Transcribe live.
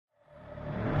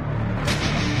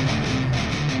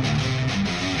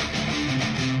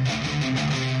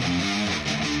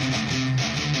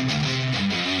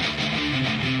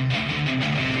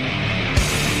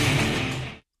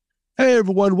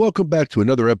everyone. Welcome back to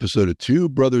another episode of Two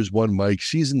Brothers, One Mic,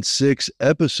 Season 6,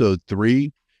 Episode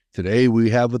 3. Today we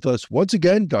have with us, once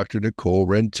again, Dr. Nicole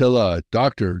Ranttila.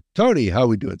 Dr. Tony, how are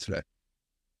we doing today?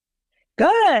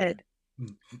 Good.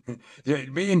 Yeah,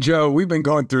 me and Joe, we've been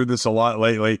going through this a lot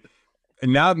lately.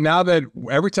 And now that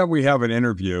every time we have an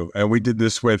interview, and we did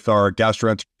this with our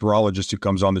gastroenterologist who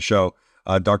comes on the show,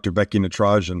 Dr. Becky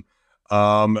Natarajan,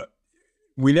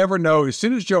 we never know. As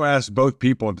soon as Joe asks both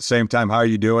people at the same time, how are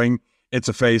you doing? It's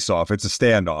a face-off. It's a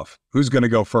standoff. Who's going to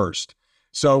go first?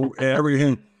 So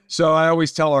so I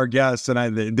always tell our guests,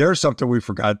 and there's something we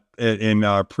forgot in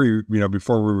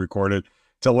before we recorded,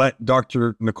 to let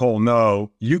Dr. Nicole know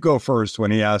you go first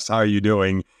when he asks, how are you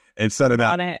doing? Instead of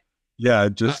that. On it. Yeah,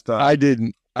 just. I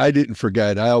didn't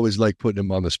forget. I always like putting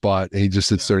him on the spot, and he just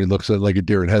sits there and he looks like a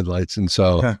deer in headlights. And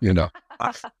so, Yeah.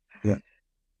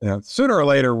 Sooner or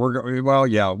later, we're going.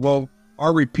 Well,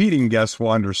 our repeating guests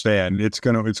will understand. It's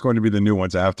going to be the new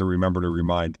ones I have to remember to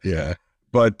remind. Yeah.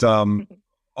 But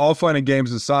all fun and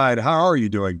games aside, how are you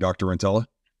doing, Dr. Ranttila?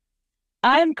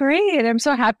 I'm great. I'm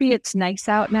so happy it's nice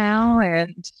out now,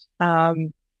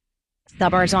 and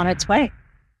summer's on its way.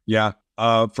 Yeah.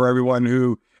 For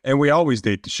everyone and we always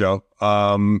date the show.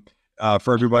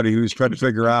 For everybody who's trying to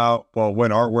figure out, well,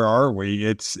 where are we?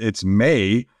 It's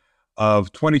May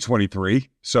of 2023.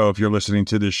 So if you're listening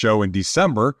to this show in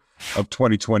December of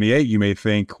 2028, you may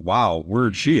think, wow,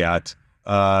 where's she at?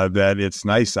 That it's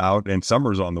nice out and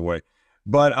summer's on the way.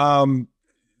 But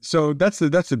so that's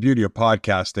the beauty of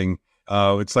podcasting.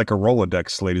 It's like a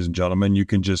Rolodex, ladies and gentlemen. You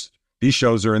can these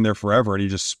shows are in there forever, and you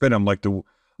just spin them like the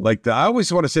I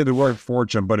always want to say the word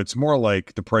fortune, but it's more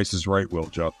like The Price is Right, Will,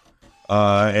 Joe.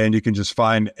 And you can just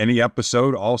find any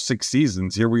episode, all 6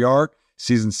 seasons. Here we are,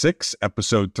 Season 6,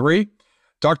 Episode 3.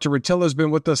 Dr. Ranttila has been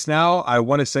with us now, I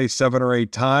want to say 7 or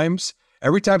 8 times.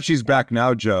 Every time she's back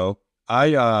now, Joe,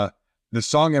 the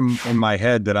song in my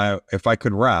head that if I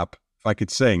could rap, if I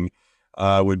could sing,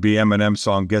 would be Eminem's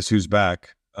song, Guess Who's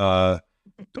Back? Dr.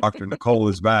 Nicole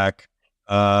is back.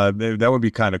 That would be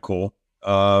kind of cool.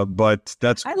 But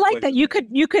that's. I like that. You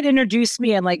could introduce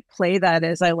me and play that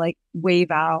as I wave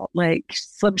out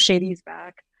Slim Shady's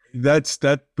back.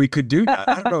 We could do that.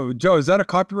 I don't know, Joe. Is that a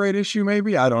copyright issue?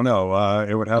 Maybe, I don't know.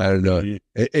 It would have. I don't know.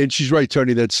 And she's right,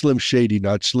 Tony. That's Slim Shady,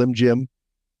 not Slim Jim.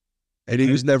 And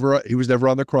he was never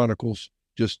on the Chronicles.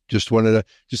 Just wanted a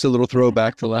little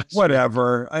throwback to last.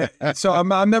 Whatever. So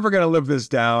I'm never gonna live this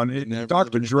down.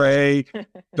 Dr. Dre's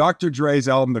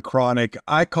album, The Chronic.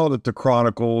 I called it The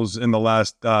Chronicles in the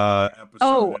last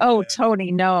episode. Oh,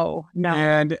 Tony, no.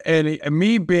 And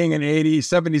me being an 80s,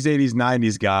 70s, 80s,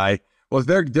 90s guy. Well,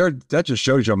 that just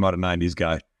shows you I'm not a 90s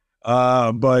guy.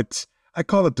 But I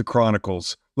call it The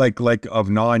Chronicles, like of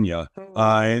Narnia,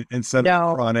 instead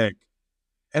of Chronic.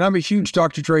 And I'm a huge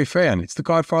Dr. Dre fan. It's the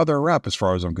godfather of rap as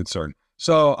far as I'm concerned.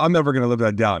 So I'm never going to live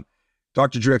that down.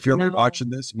 Dr. Dre, if you're ever watching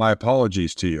this, my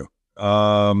apologies to you.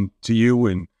 To you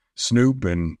and Snoop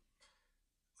and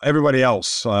everybody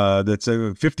else that's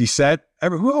 50 Cent.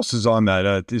 Who else is on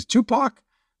that? Is Tupac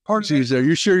part of it? Are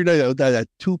you sure you know that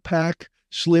Tupac,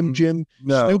 Slim Jim,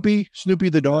 no. Snoopy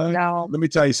the dog? No. Let me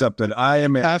tell you something. I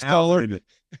am an half dollar.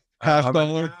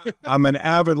 I'm an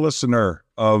avid listener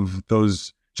of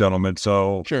those gentlemen,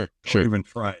 so sure. Even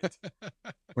try it.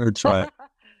 We're trying.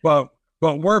 But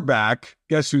we're back.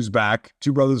 Guess who's back?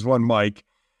 Two Brothers, One Mic.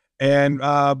 And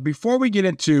before we get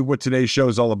into what today's show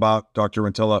is all about, Dr.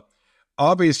 Ranttila,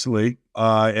 obviously,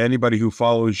 anybody who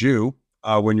follows you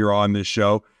when you're on this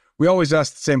show, we always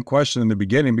ask the same question in the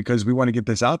beginning because we want to get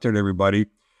this out there to everybody.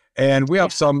 And we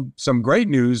have some great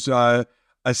news. A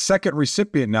second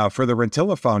recipient now for the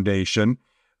Ranttila Foundation.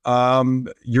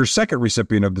 Your second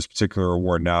recipient of this particular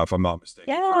award now, if I'm not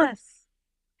mistaken.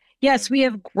 Yes, we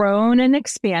have grown and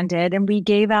expanded, and we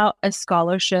gave out a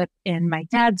scholarship in my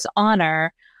dad's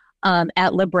honor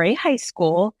at LeBray High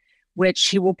School, which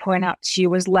he will point out to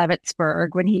you was Leavittsburg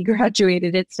when he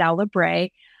graduated. It's now LeBray.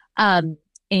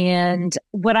 And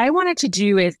what I wanted to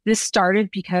do is this started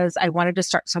because I wanted to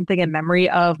start something in memory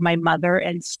of my mother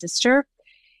and sister.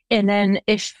 And then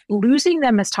if losing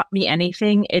them has taught me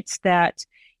anything, it's that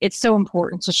it's so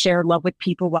important to share love with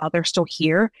people while they're still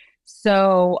here.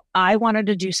 So I wanted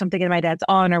to do something in my dad's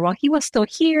honor while he was still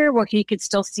here, where he could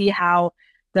still see how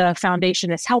the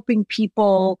foundation is helping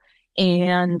people.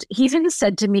 And he even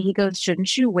said to me, he goes,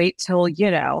 shouldn't you wait till,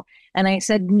 And I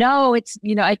said, no, it's,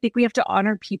 I think we have to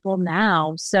honor people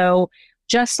now. So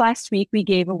just last week, we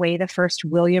gave away the first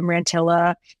William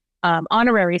Ranttila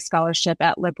honorary scholarship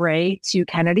at LeBray to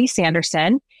Kennedy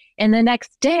Sanderson. And the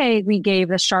next day, we gave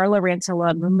the Charla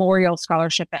Ranttila Memorial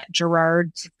Scholarship at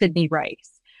Girard to Sidney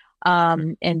Rice.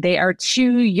 And they are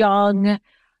two young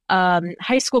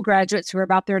high school graduates who are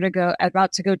about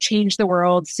to go change the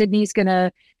world. Sydney's going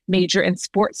to major in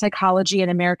sports psychology and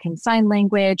American Sign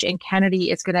Language, and Kennedy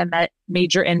is going to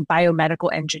major in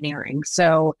biomedical engineering.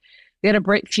 So we had a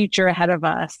bright future ahead of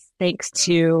us thanks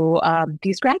to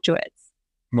these graduates.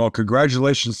 Well,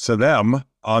 congratulations to them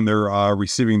on their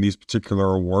receiving these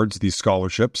particular awards, these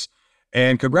scholarships.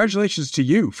 And congratulations to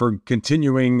you for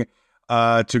continuing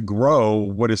to grow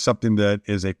what is something that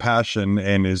is a passion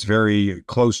and is very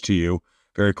close to you,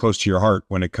 very close to your heart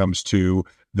when it comes to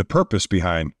the purpose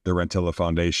behind the Ranttila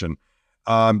Foundation.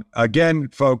 Again,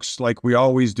 folks, like we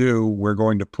always do, we're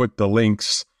going to put the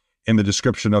links in the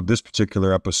description of this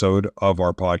particular episode of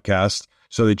our podcast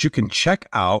so that you can check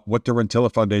out what the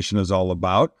Ranttila Foundation is all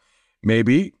about.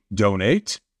 Maybe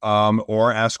donate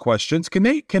or ask questions. Can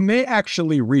they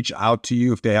actually reach out to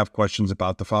you if they have questions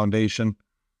about the foundation?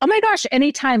 Oh my gosh,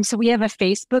 anytime. So we have a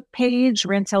Facebook page,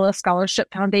 Ranttila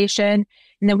Scholarship Foundation,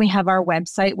 and then we have our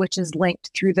website, which is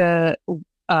linked through the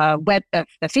the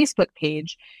Facebook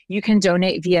page. You can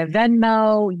donate via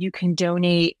Venmo. You can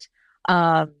donate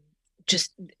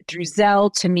just through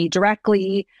Zelle to me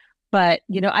directly. But,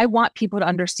 I want people to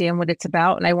understand what it's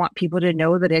about, and I want people to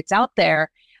know that it's out there.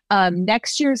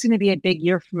 Next year is going to be a big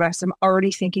year for us. I'm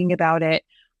already thinking about it.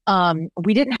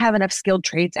 We didn't have enough skilled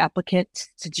trades applicants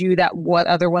to do that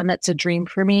other one that's a dream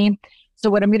for me. So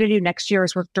what I'm going to do next year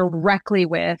is work directly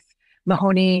with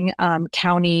Mahoning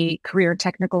County Career and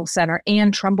Technical Center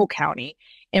and Trumbull County.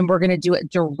 And we're going to do it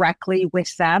directly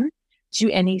with them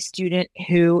to any student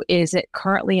who is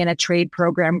currently in a trade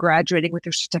program, graduating with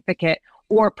their certificate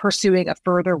or pursuing a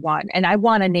further one. And I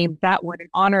want to name that one in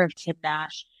honor of Tim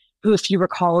Nash, who, if you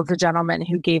recall, is the gentleman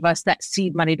who gave us that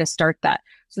seed money to start that.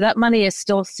 So that money is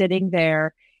still sitting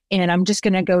there, and I'm just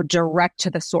going to go direct to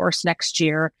the source next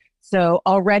year. So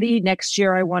already next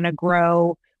year, I want to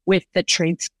grow with the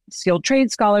skilled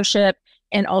trade scholarship,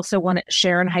 and also want to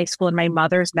share in high school in my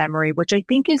mother's memory, which I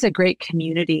think is a great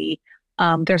community.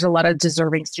 There's a lot of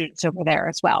deserving students over there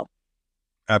as well.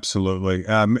 Absolutely.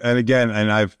 And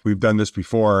again, we've done this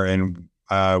before, and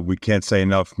we can't say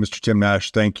enough. Mr. Tim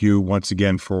Nash, thank you once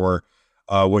again for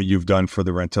what you've done for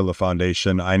the Ranttila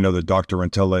Foundation. I know that Dr.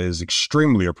 Ranttila is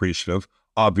extremely appreciative.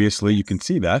 Obviously, you can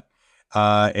see that.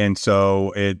 And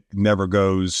so it never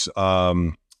goes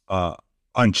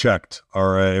unchecked.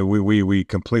 Or we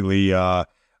completely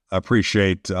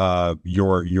appreciate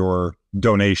your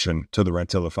donation to the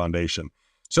Ranttila Foundation.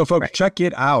 So folks, Right. Check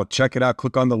it out.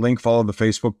 Click on the link, follow the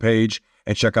Facebook page,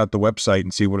 and check out the website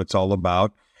and see what it's all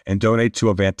about. And donate to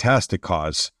a fantastic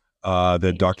cause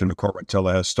that Dr. Nicole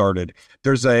Ranttila has started.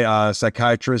 There's a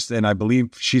psychiatrist, and I believe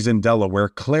she's in Delaware,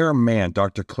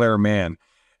 Dr. Claire Mann.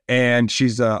 And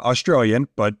she's Australian,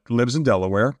 but lives in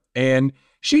Delaware. And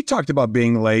she talked about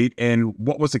being late and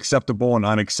what was acceptable and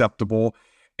unacceptable.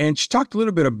 And she talked a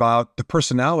little bit about the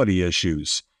personality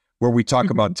issues, where we talk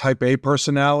about type A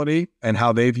personality and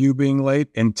how they view being late,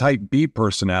 and type B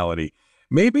personality.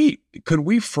 Maybe could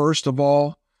we first of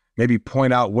all maybe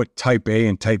point out what type A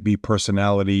and type B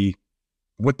personality,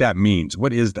 what that means?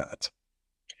 What is that?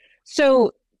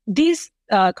 So these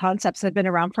concepts have been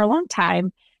around for a long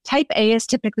time. Type A is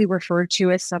typically referred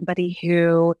to as somebody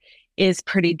who is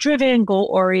pretty driven,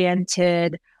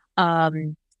 goal-oriented,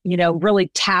 really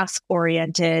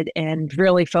task-oriented, and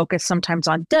really focused sometimes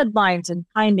on deadlines and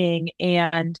timing.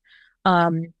 And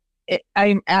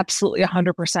I'm absolutely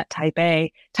 100% type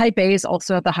A. Type A is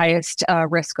also at the highest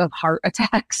risk of heart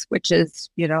attacks, which is,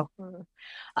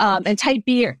 and type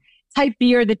B are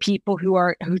the people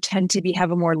who tend to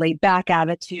have a more laid back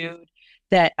attitude.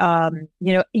 That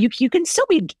you can still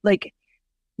be like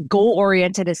goal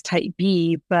oriented as type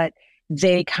B, but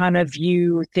they kind of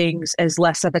view things as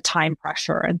less of a time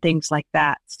pressure and things like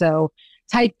that. So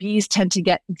type Bs tend to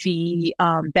get the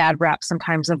bad rap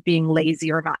sometimes of being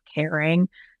lazy or not caring,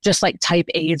 just like type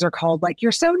As are called like,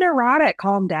 you're so neurotic,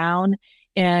 calm down.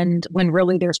 And when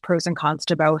really there's pros and cons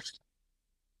to both.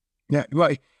 Yeah,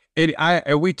 well,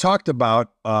 we talked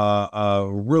about a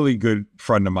really good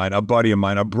friend of mine, a buddy of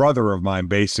mine, a brother of mine,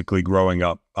 basically growing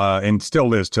up, and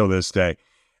still is till this day.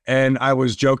 And I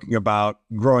was joking about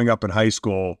growing up in high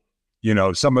school,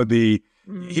 some of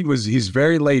he's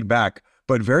very laid back,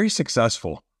 but very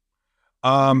successful.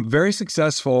 Very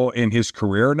successful in his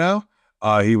career now.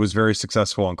 He was very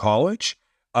successful in college,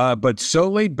 but so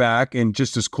laid back and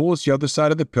just as cool as the other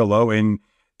side of the pillow, and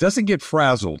doesn't get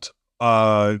frazzled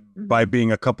by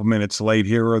being a couple minutes late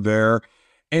here or there.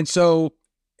 And so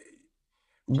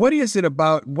what is it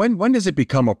about, when does it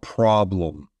become a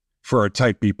problem for a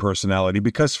type B personality?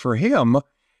 Because for him,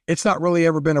 it's not really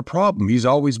ever been a problem. He's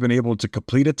always been able to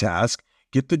complete a task,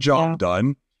 get the job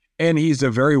done. and he's a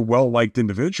very well-liked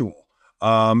individual.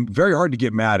 Very hard to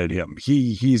get mad at him.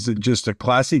 He's just a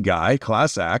classy guy,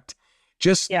 class act,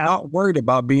 just not worried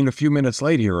about being a few minutes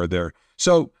late here or there.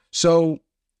 So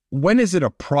when is it a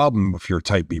problem with your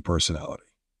type B personality?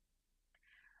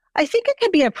 I think it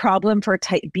can be a problem for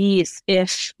type Bs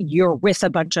if you're with a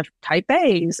bunch of type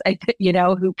As,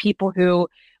 people who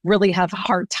really have a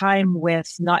hard time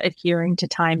with not adhering to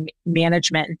time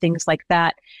management and things like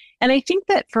that. And I think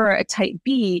that for a type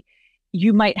B,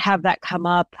 you might have that come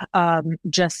up,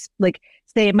 just like,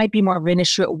 say, it might be more of an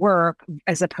issue at work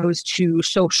as opposed to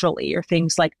socially or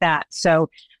things like that. So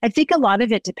I think a lot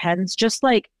of it depends, just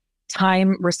like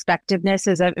time respectiveness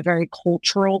is a very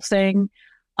cultural thing.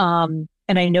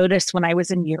 And I noticed when I was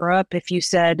in Europe, if you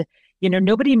said,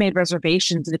 nobody made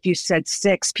reservations, and if you said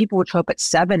 6, people would show up at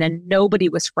 7 and nobody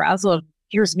was frazzled.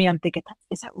 Here's me, I'm thinking,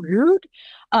 is that rude?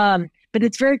 But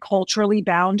it's very culturally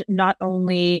bound, not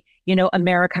only,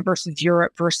 America versus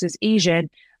Europe versus Asian,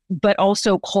 but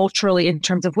also culturally in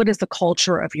terms of what is the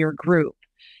culture of your group,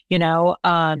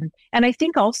 And I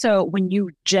think also when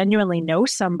you genuinely know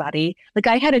somebody, like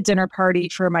I had a dinner party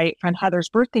for my friend Heather's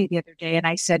birthday the other day, and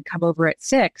I said, come over at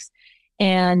 6.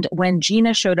 And when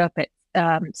Gina showed up at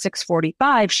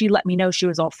 6:45, she let me know she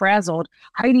was all frazzled.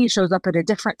 Heidi shows up at a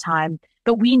different time,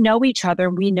 but we know each other.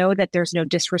 And we know that there's no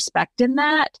disrespect in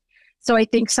that. So I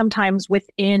think sometimes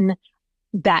within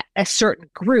that a certain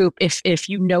group, if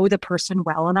you know the person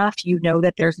well enough, you know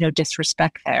that there's no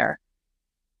disrespect there.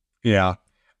 Yeah.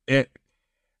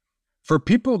 For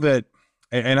people that,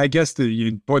 and I guess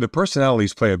the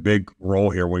personalities play a big role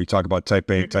here when you talk about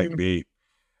type A and type B.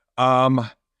 I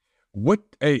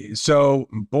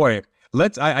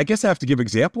guess I have to give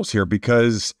examples here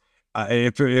because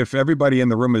if everybody in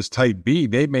the room is type B,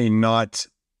 they may not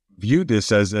view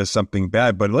this as something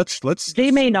bad, but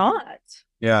they may not.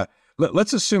 Yeah.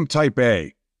 Let's assume type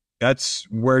A, that's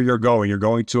where you're going. You're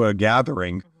going to a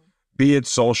gathering, be it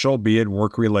social, be it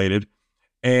work related,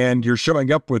 and you're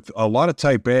showing up with a lot of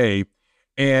type A.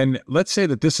 And let's say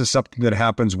that this is something that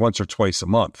happens once or twice a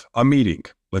month, a meeting,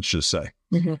 let's just say.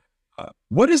 Mm-hmm.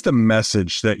 What is the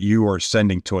message that you are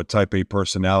sending to a type A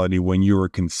personality when you are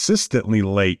consistently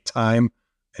late time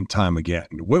and time again?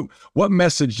 What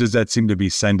message does that seem to be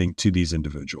sending to these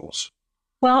individuals?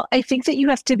 Well, I think that you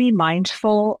have to be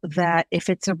mindful that if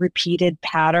it's a repeated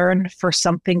pattern for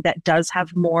something that does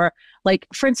have more, like,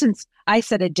 for instance, I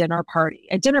said a dinner party.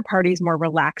 A dinner party is more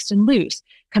relaxed and loose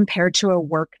compared to a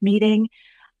work meeting.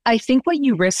 I think what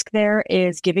you risk there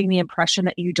is giving the impression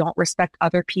that you don't respect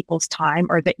other people's time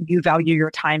or that you value your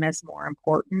time as more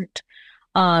important.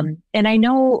 And I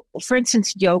know, for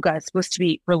instance, yoga is supposed to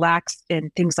be relaxed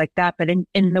and things like that. But in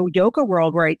the yoga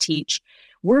world where I teach,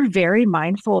 we're very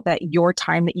mindful that your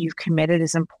time that you've committed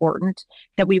is important,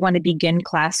 that we want to begin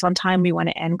class on time. We want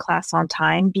to end class on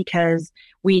time because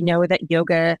we know that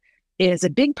yoga is a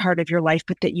big part of your life,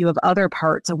 but that you have other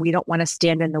parts and we don't want to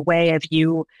stand in the way of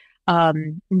you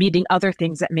meeting other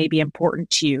things that may be important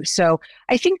to you. So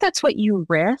I think that's what you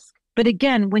risk. But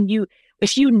again,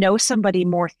 if you know somebody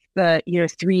more,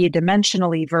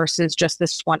 three-dimensionally versus just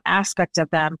this one aspect of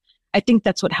them, I think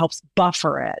that's what helps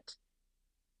buffer it.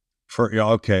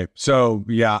 Okay. So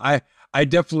yeah, I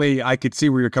definitely, I could see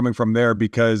where you're coming from there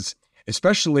because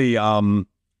especially,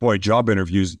 job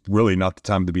interviews, really not the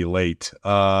time to be late.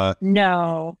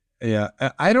 No. Yeah.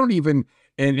 I don't even,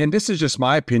 and this is just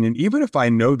my opinion, even if I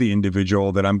know the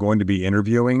individual that I'm going to be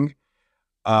interviewing,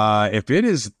 if it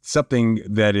is something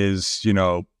that is,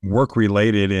 work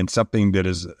related and something that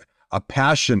is a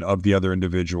passion of the other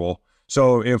individual.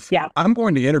 So if I'm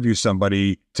going to interview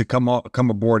somebody to come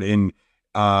aboard and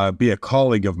be a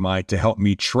colleague of mine to help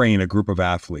me train a group of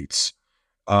athletes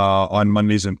on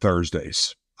Mondays and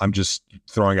Thursdays. I'm just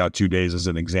throwing out 2 days as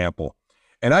an example.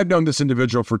 And I've known this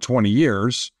individual for 20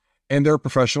 years and they're a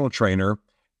professional trainer.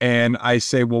 And I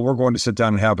say, well, we're going to sit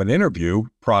down and have an interview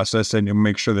process and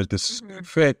make sure that this is a good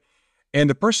fit. And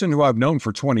the person who I've known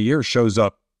for 20 years shows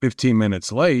up 15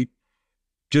 minutes late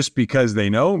just because they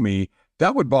know me.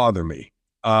 That would bother me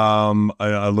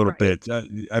a little bit.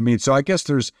 So I guess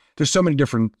there's so many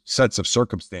different sets of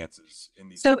circumstances in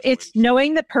these situations. It's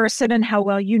knowing the person and how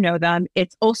well you know them.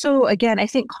 It's also, again, I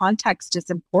think context is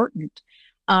important.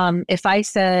 If I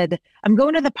said, I'm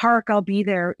going to the park, I'll be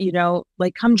there,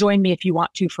 come join me if you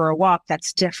want to for a walk,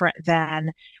 that's different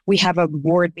than we have a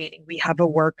board meeting, we have a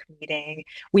work meeting,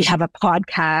 we have a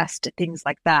podcast, things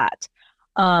like that.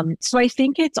 So I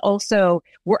think it's also,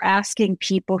 we're asking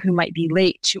people who might be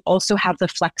late to also have the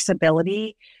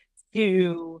flexibility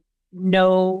to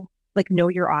know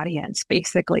your audience,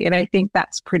 basically. And I think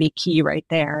that's pretty key right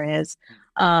there is,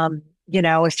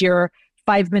 if you're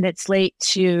 5 minutes late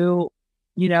to,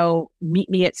 meet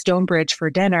me at Stonebridge for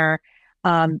dinner,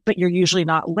 but you're usually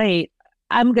not late,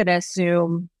 I'm going to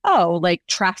assume, oh, like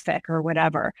traffic or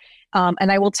whatever.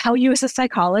 And I will tell you as a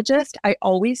psychologist, I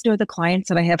always know the clients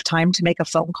that I have time to make a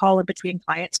phone call in between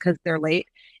clients because they're late,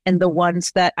 and the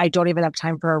ones that I don't even have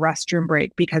time for a restroom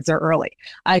break because they're early.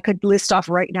 I could list off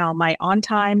right now my on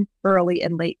time, early,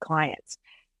 and late clients.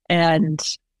 And,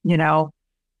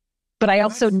 but I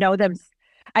also know them.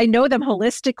 I know them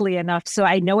holistically enough, so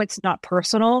I know it's not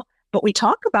personal, but we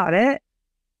talk about it.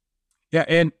 Yeah.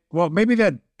 And well, maybe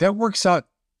that works out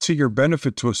to your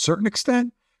benefit to a certain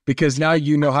extent, because now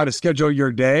you know how to schedule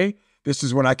your day. This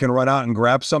is when I can run out and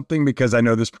grab something because I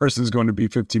know this person is going to be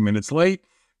 15 minutes late,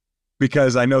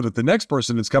 because I know that the next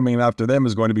person that's coming after them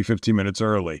is going to be 15 minutes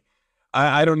early.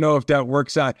 I don't know if that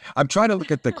works out. I'm trying to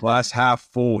look at the glass half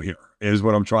full here is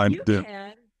what I'm trying to do.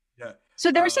 Can. Yeah.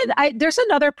 So there's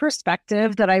another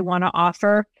perspective that I want to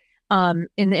offer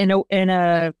in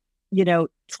a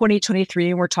 2023,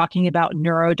 and we're talking about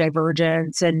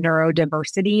neurodivergence and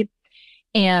neurodiversity.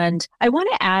 And I want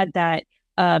to add that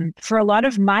for a lot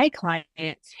of my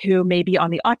clients who may be on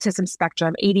the autism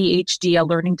spectrum, ADHD, a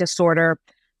learning disorder,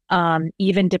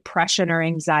 even depression or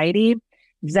anxiety,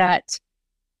 that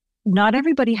not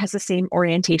everybody has the same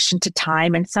orientation to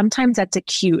time. And sometimes that's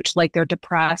acute, like they're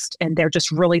depressed and they're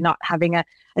just really not having a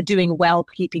doing well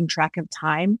keeping track of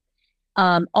time.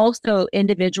 Also,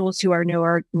 individuals who are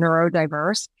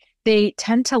neurodiverse, they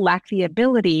tend to lack the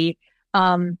ability,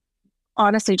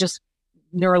 honestly, just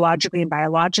neurologically and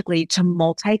biologically, to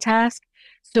multitask.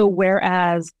 So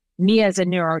whereas me as a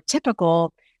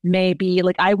neurotypical may be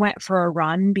like, I went for a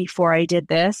run before I did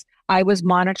this. I was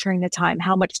monitoring the time.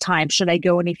 How much time? Should I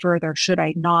go any further? Should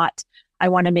I not? I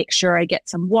want to make sure I get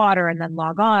some water and then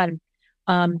log on.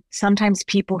 Sometimes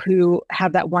people who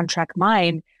have that one-track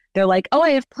mind, they're like, oh,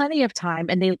 I have plenty of time.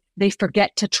 And they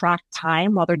forget to track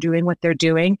time while they're doing what they're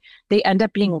doing. They end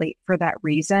up being late for that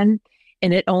reason.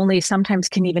 And it only sometimes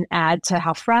can even add to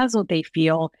how frazzled they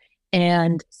feel.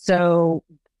 And so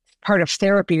part of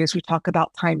therapy is we talk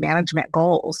about time management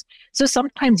goals. So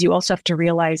sometimes you also have to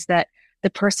realize that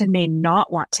the person may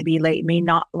not want to be late, may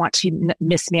not want to be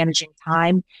mismanaging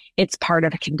time. It's part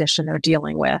of a condition they're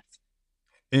dealing with.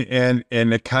 And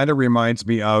it kind of reminds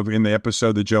me of in the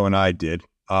episode that Joe and I did,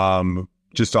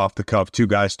 just off the cuff, two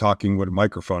guys talking with a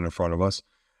microphone in front of us.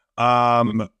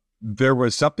 There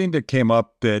was something that came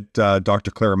up that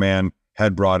Dr. Clara Mann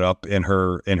had brought up in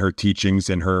her teachings,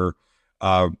 in her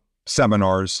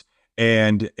seminars,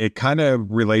 and it kind of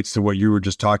relates to what you were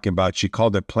just talking about. She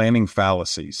called it planning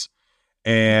fallacies.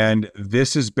 And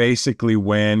this is basically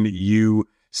when you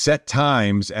set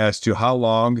times as to how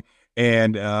long,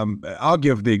 and I'll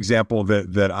give the example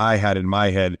that I had in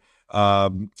my head.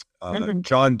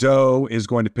 John Doe is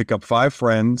going to pick up 5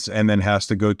 friends and then has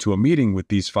to go to a meeting with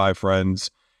these 5 friends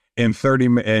in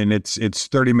 30 and it's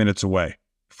 30 minutes away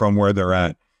from where they're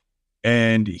at.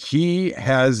 And he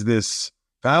has this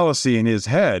fallacy in his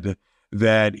head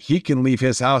that he can leave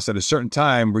his house at a certain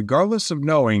time, regardless of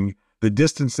knowing the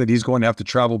distance that he's going to have to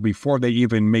travel before they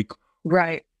even make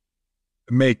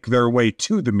their way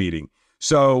to the meeting.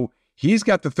 So he's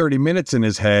got the 30 minutes in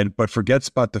his head, but forgets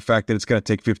about the fact that it's going to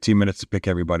take 15 minutes to pick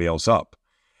everybody else up.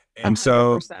 And 100%.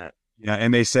 So, yeah,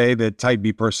 and they say that type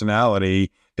B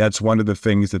personality, that's one of the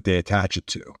things that they attach it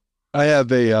to. I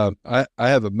have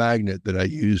a magnet that I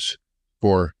use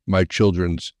for my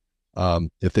children's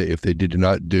if they did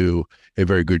not do a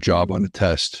very good job on a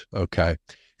test. Okay.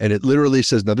 And it literally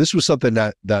says, now this was something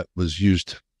that was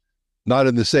used not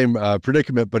in the same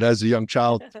predicament, but as a young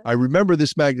child, I remember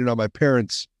this magnet on my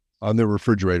parents on their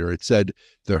refrigerator. It said,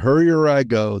 the hurrier I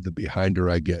go, the behinder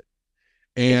I get.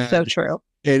 And it's so true.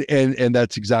 And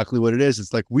that's exactly what it is.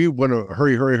 It's like, we want to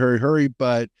hurry,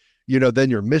 but then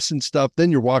you're missing stuff.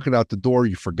 Then you're walking out the door,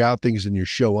 you forgot things and you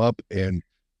show up, and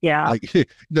like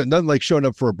nothing like showing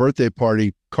up for a birthday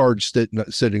party, cards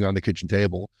sitting on the kitchen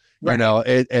table, right.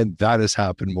 And that has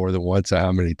happened more than once.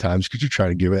 How many times? Because you're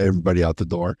trying to give everybody out the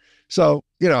door. So,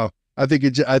 I think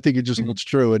it just holds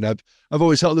true. And I've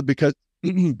always held it because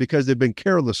they've been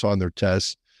careless on their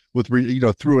tests with,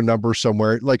 through a number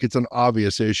somewhere, like it's an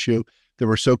obvious issue. They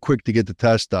were so quick to get the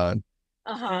test done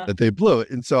that they blew it.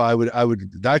 And so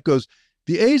that goes,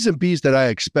 the A's and B's that I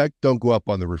expect don't go up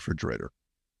on the refrigerator.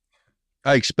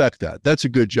 I expect that. That's a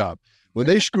good job. When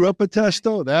they screw up a test,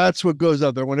 though, that's what goes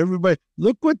up there. When everybody,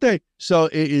 look what so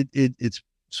it's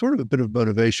sort of a bit of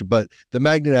motivation, but the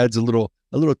magnet adds a little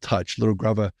touch,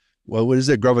 what is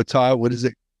it? Gravitas? What is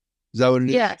it? Is that what it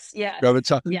is? Yes.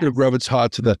 Gravitas. Yes.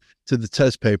 Gravitas to the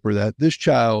test paper that this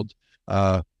child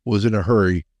was in a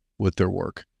hurry with their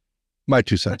work. My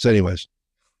 2 cents. Anyways.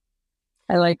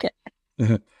 I like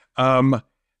it.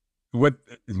 What?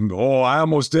 Oh, I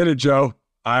almost did it, Joe.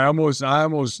 I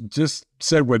almost just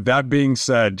said, with that being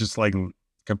said, just like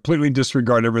completely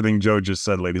disregard everything Joe just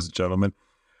said, ladies and gentlemen.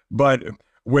 But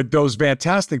with those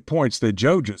fantastic points that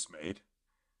Joe just made.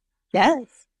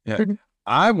 Yes. Yeah,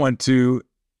 I want to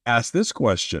ask this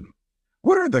question.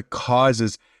 What are the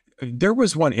causes? There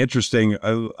was one interesting,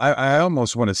 I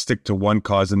almost want to stick to one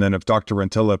cause, and then if Dr.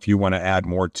 Ranttila, if you want to add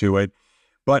more to it.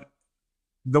 But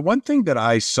the one thing that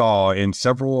I saw in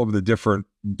several of the different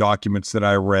documents that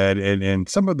I read and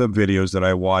some of the videos that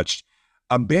I watched,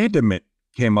 abandonment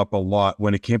came up a lot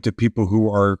when it came to people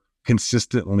who are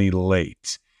consistently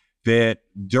late. That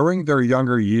during their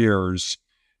younger years,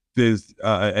 there's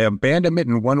abandonment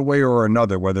in one way or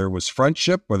another, whether it was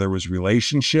friendship, whether it was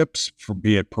relationships,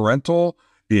 be it parental,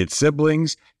 be it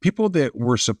siblings, people that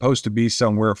were supposed to be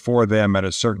somewhere for them at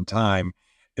a certain time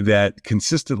that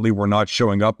consistently were not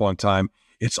showing up on time.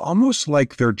 It's almost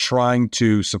like they're trying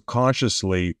to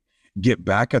subconsciously get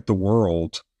back at the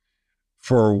world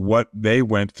for what they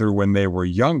went through when they were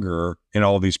younger in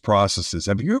all these processes.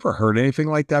 Have you ever heard anything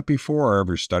like that before, or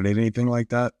ever studied anything like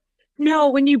that? No,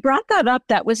 when you brought that up,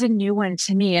 that was a new one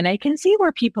to me. And I can see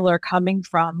where people are coming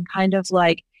from, kind of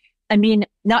like, I mean,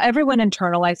 not everyone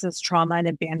internalizes trauma and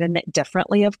abandonment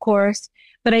differently, of course.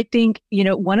 But I think,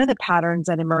 one of the patterns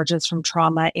that emerges from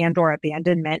trauma and or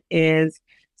abandonment is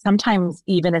sometimes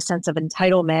even a sense of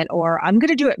entitlement, or I'm going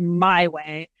to do it my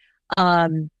way.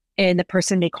 And the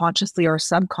person may consciously or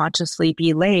subconsciously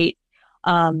be late.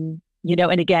 And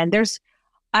again,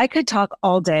 I could talk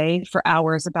all day for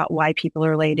hours about why people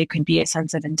are late. It could be a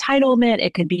sense of entitlement.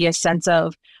 It could be a sense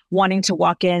of wanting to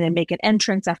walk in and make an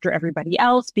entrance after everybody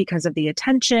else because of the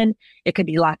attention. It could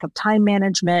be lack of time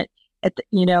management.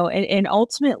 And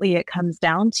ultimately it comes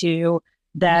down to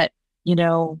that,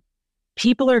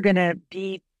 people are going to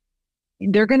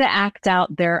act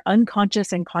out their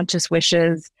unconscious and conscious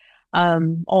wishes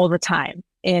all the time.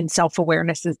 And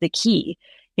self-awareness is the key.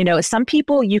 Some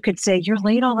people you could say, you're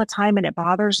late all the time and it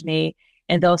bothers me.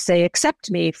 And they'll say,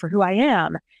 accept me for who I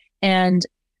am. And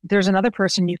there's another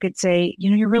person you could say,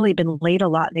 you've really been late a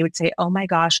lot. And they would say, oh my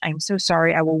gosh, I'm so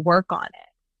sorry. I will work on it.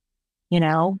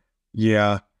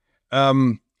 Yeah.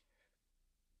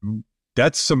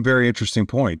 That's some very interesting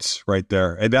points right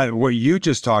there. And that what you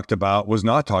just talked about was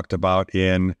not talked about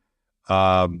in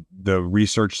the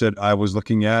research that I was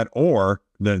looking at, or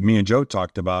that me and Joe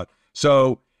talked about.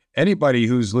 So anybody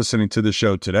who's listening to the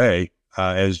show today,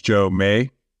 as Joe may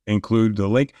include the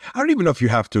link. I don't even know if you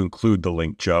have to include the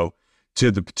link, Joe,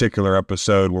 to the particular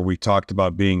episode where we talked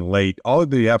about being late. All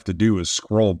that you have to do is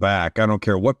scroll back. I don't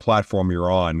care what platform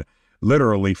you're on,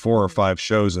 literally 4 or 5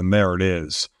 shows, and there it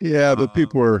is. Yeah, but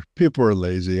people are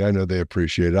lazy. I know they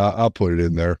appreciate it. I'll put it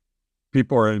in there.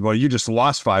 People are, well, you just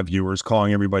lost 5 viewers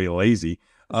calling everybody lazy.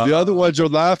 The other ones are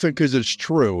laughing because it's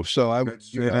true. So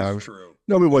that's true.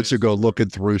 Nobody wants to go looking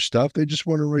through stuff. They just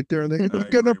want it right there, and they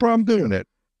got no problem doing it.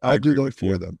 I'll do that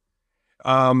for them.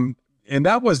 And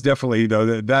that was definitely, though,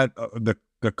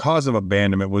 the cause of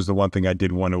abandonment was the one thing I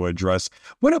did want to address.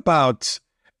 What about,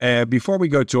 before we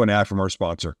go to an ad from our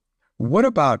sponsor, what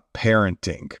about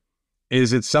parenting?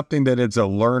 Is it something that it's a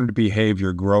learned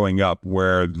behavior growing up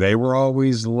where they were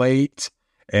always late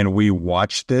and we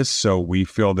watch this, so we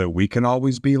feel that we can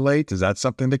always be late? Is that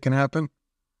something that can happen?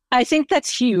 I think that's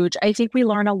huge. I think we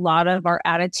learn a lot of our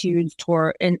attitudes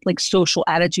like social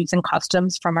attitudes and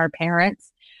customs from our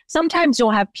parents. Sometimes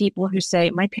you'll have people who say,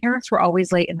 my parents were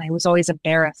always late and I was always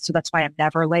embarrassed, so that's why I'm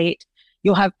never late.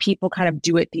 You'll have people kind of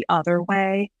do it the other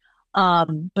way.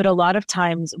 But a lot of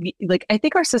times I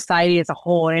think our society as a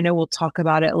whole, and I know we'll talk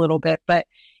about it a little bit, but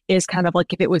is kind of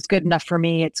like, if it was good enough for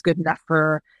me, it's good enough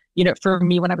for, for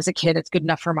me when I was a kid, it's good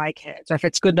enough for my kids, or if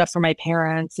it's good enough for my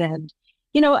parents. And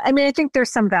I think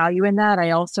there's some value in that.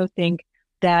 I also think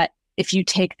that if you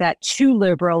take that too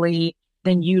liberally,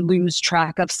 then you lose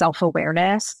track of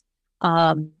self-awareness.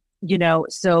 But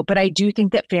I do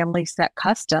think that families set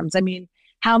customs. I mean,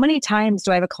 how many times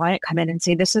do I have a client come in and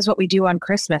say, this is what we do on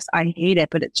Christmas? I hate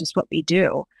it, but it's just what we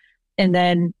do. And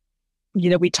then,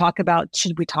 we talk about,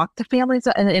 should we talk to families?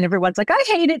 And everyone's like, I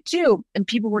hate it too. And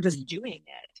people were just doing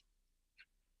it.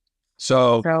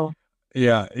 So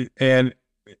yeah. And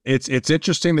it's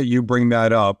interesting that you bring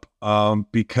that up,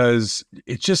 because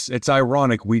it's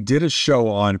ironic. We did a show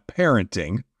on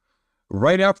parenting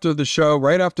right after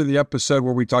the episode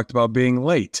where we talked about being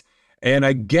late. And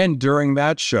again, during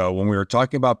that show, when we were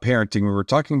talking about parenting, we were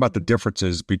talking about the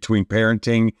differences between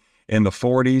parenting in the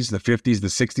 40s, the 50s, the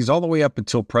 60s, all the way up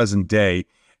until present day.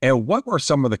 And what were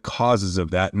some of the causes of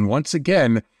that? And once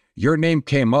again, your name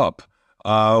came up,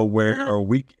 where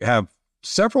we have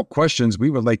several questions we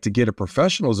would like to get a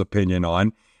professional's opinion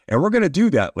on, and we're going to do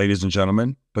that, ladies and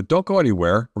gentlemen. But don't go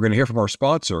anywhere. We're going to hear from our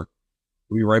sponsor.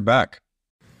 We'll be right back.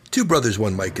 Two Brothers,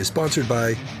 One Mic is sponsored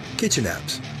by Kitchen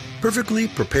Apps, perfectly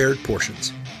prepared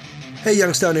portions. Hey,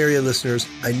 Youngstown area listeners,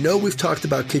 I know we've talked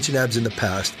about Kitchen Abs in the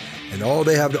past and all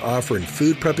they have to offer in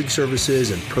food prepping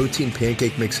services and protein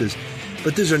pancake mixes,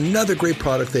 but there's another great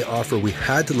product they offer we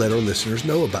had to let our listeners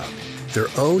know about, their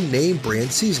own name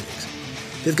brand seasonings.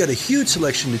 They've got a huge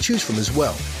selection to choose from as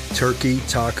well. Turkey,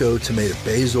 taco, tomato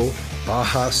basil,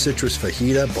 Baja citrus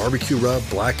fajita, barbecue rub,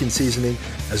 blackened seasoning,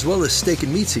 as well as steak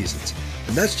and meat seasons.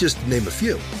 And that's just to name a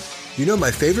few. You know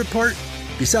my favorite part?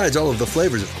 Besides all of the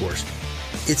flavors, of course,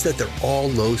 it's that they're all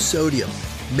low sodium,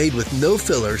 made with no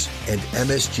fillers and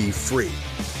MSG free.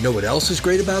 Know what else is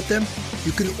great about them?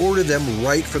 You can order them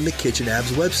right from the Kitchen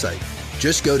Abs website.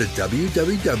 Just go to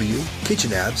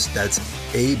www.kitchenabs, that's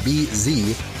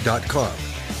abz.com.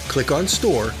 Click on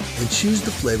store and choose the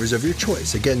flavors of your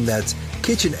choice. Again, that's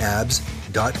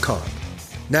kitchenabs.com.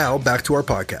 Now back to our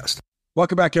podcast.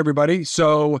 Welcome back, everybody.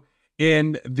 So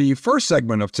in the first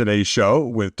segment of today's show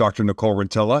with Dr. Nicole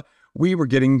Ranttila, we were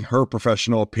getting her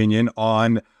professional opinion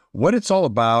on what it's all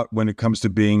about when it comes to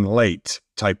being late.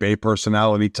 Type A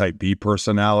personality, type B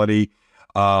personality,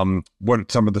 what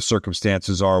some of the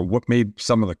circumstances are, what may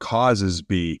some of the causes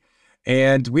be.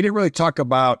 And we didn't really talk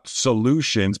about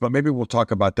solutions, but maybe we'll talk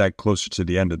about that closer to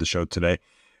the end of the show today.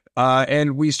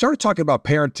 And we started talking about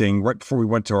parenting right before we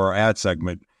went to our ad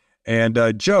segment. And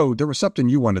Joe, there was something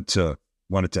you wanted to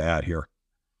add here.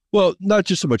 Well, not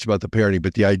just so much about the parenting,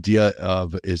 but the idea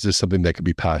of, is this something that can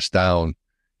be passed down?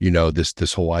 You know,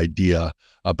 this whole idea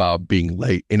about being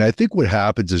late. And I think what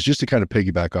happens is, just to kind of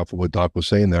piggyback off of what Doc was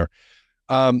saying there,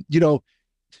 you know,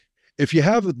 if you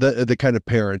have the kind of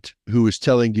parent who is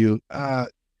telling you,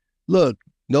 look,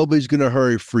 nobody's going to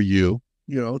hurry for you,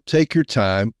 you know, take your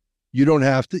time. You don't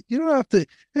have to,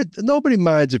 nobody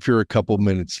minds if you're a couple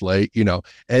minutes late, you know,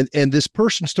 and this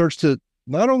person starts to,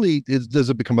 not only does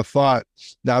it become a thought,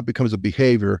 now it becomes a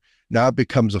behavior, now it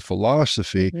becomes a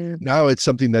philosophy. Now it's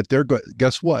something that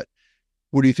guess what?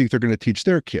 What do you think they're going to teach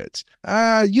their kids?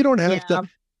 You don't have to.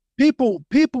 People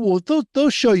will, they'll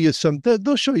show you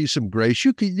they'll show you some grace.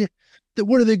 You can,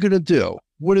 what are they going to do?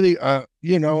 What are they,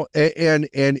 you know, and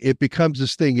it becomes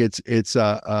this thing.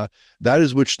 That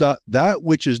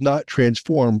which is not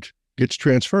transformed gets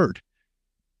transferred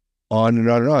on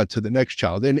and on and on to the next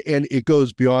child. And it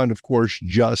goes beyond, of course,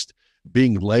 just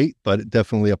being late, but it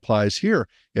definitely applies here.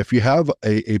 If you have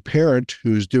a parent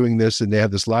who's doing this and they have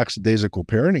this lackadaisical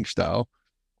parenting style,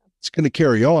 it's going to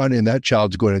carry on, and that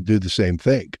child's going to do the same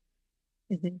thing.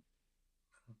 Mm-hmm.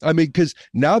 I mean, because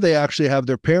now they actually have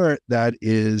their parent that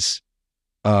is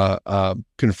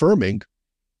confirming,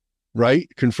 right?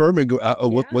 Confirming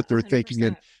what they're 100%. Thinking.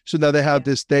 And so now they have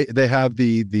this, they have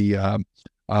the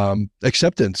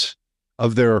acceptance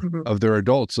of their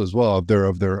adults as well, of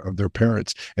their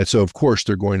parents. And so of course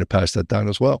they're going to pass that down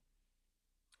as well.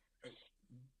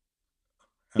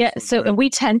 Yeah. So, and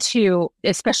we tend to,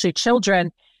 especially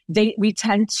children, we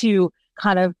tend to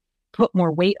kind of put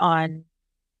more weight on,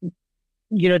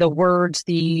 you know, the words,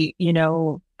 the, you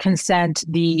know, consent,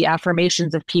 the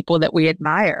affirmations of people that we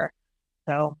admire.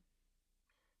 So,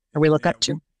 or we look up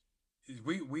to.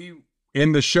 We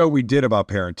in the show we did about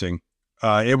parenting,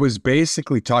 it was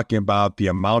basically talking about the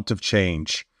amount of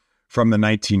change from the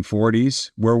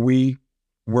 1940s, where we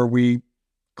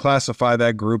classify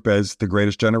that group as the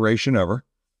greatest generation ever.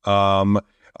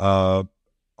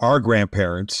 Our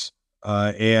grandparents,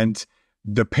 and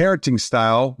the parenting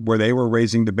style where they were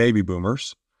raising the baby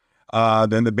boomers.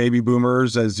 Then the baby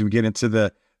boomers, as we get into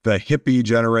the hippie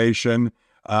generation,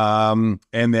 and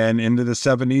then into the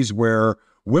 70s, where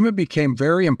women became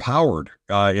very empowered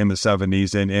in the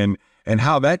 70s, and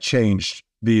how that changed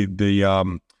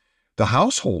the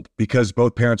household, because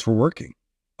both parents were working,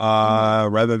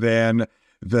 rather than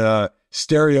the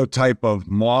stereotype of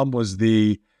mom was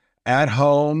the at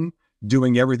home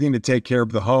doing everything to take care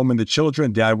of the home and the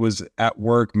children. Dad was at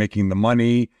work making the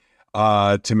money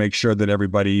to make sure that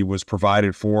everybody was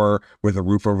provided for with a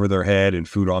roof over their head and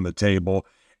food on the table.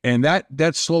 And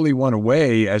that slowly went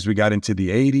away as we got into the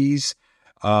 80s.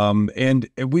 And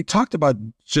we talked about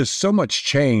just so much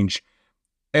change.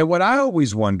 And what I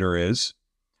always wonder is,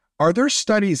 are there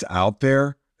studies out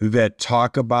there that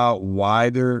talk about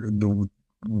why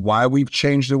we've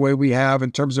changed the way we have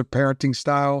in terms of parenting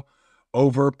style?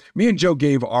 Over, me and Joe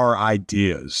gave our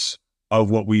ideas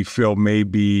of what we feel may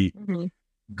be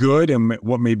good and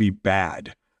what may be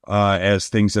bad as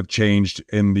things have changed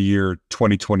in the year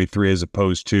 2023 as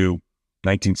opposed to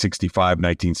 1965,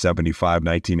 1975,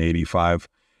 1985.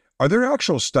 Are there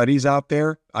actual studies out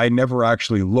there? I never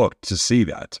actually looked to see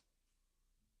that.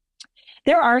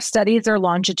 There are studies or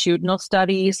longitudinal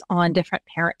studies on different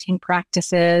parenting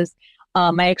practices.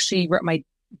 I actually wrote my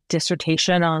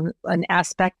dissertation on an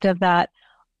aspect of that.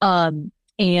 And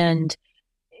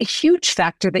a huge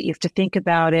factor that you have to think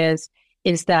about is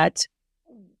that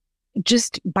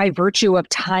just by virtue of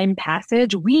time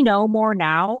passage, we know more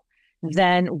now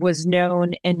than was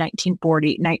known in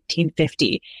 1940,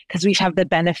 1950, because we have the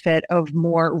benefit of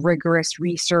more rigorous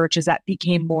research as that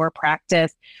became more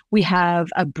practice. We have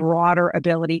a broader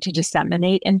ability to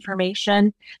disseminate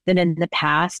information than in the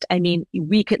past. I mean,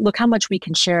 we could look how much we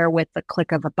can share with the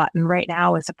click of a button right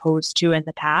now as opposed to in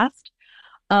the past.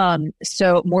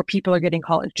 So more people are getting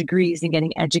college degrees and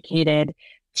getting educated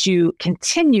to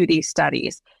continue these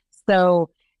studies.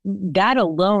 So that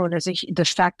alone is the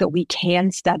fact that we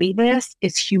can study this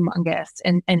is humongous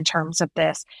in terms of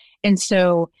this. And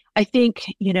so I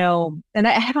think, and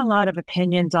I have a lot of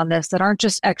opinions on this that aren't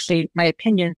just actually my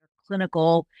opinions,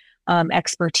 clinical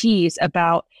expertise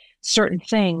about certain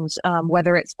things,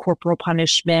 whether it's corporal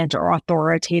punishment or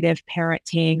authoritative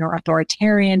parenting or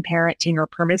authoritarian parenting or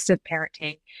permissive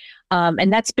parenting.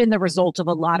 And that's been the result of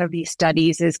a lot of these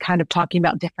studies, is kind of talking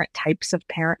about different types of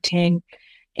parenting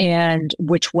and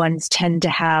which ones tend to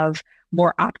have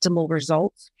more optimal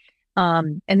results.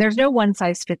 And there's no one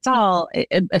size fits all,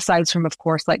 aside from, of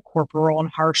course, like corporal and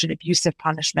harsh and abusive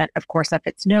punishment. Of course, that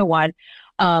fits no one.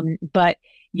 But,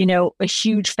 a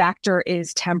huge factor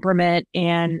is temperament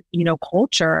and,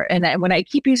 culture. And when I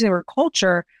keep using the word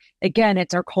culture, again,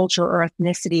 it's our culture or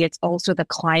ethnicity. It's also the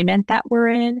climate that we're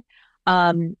in.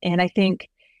 And I think,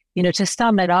 to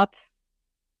sum it up,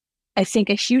 I think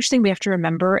a huge thing we have to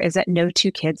remember is that no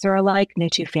two kids are alike, no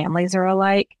two families are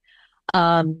alike.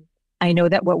 I know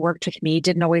that what worked with me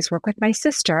didn't always work with my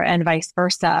sister and vice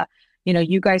versa.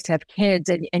 You guys have kids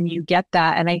and you get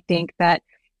that. And I think that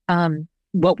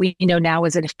what we know now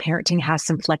is that if parenting has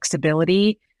some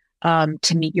flexibility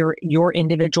to meet your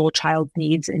individual child's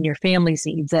needs and your family's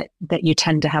needs, that you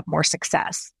tend to have more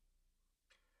success.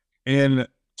 And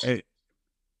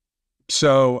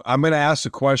so I'm going to ask a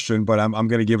question, but I'm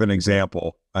going to give an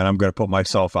example, and I'm going to put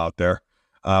myself out there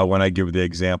when I give the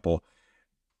example.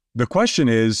 The question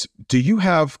is, do you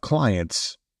have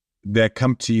clients that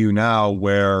come to you now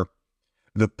where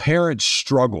the parent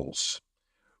struggles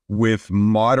with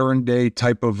modern day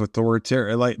type of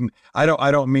authoritarian, like I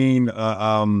don't mean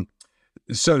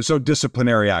so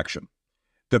disciplinary action.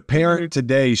 The parent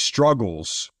today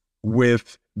struggles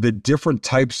with the different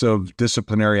types of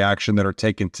disciplinary action that are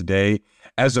taken today,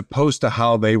 as opposed to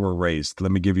how they were raised.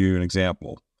 Let me give you an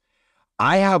example.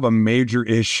 I have a major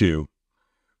issue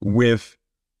with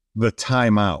the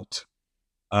timeout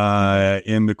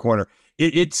in the corner.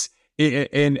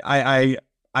 And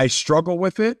I struggle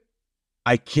with it.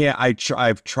 I can't. I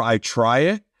try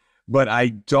it, but I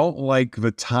don't like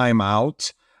the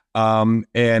timeout.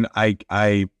 And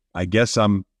I guess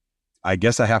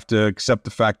I have to accept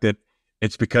the fact that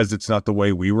it's because it's not the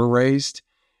way we were raised.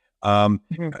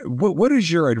 What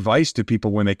is your advice to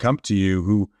people when they come to you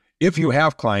who, if you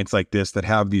have clients like this that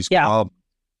have these problems,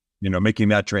 making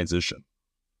that transition?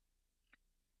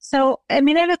 So, I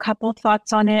have a couple of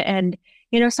thoughts on it. And,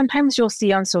 sometimes you'll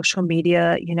see on social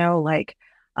media, like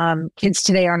kids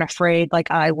today aren't afraid like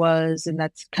I was, and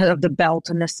that's kind of the belt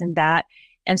and this and that.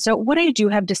 And so what I do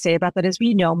have to say about that is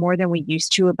we know more than we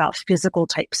used to about physical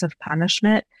types of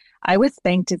punishment. I was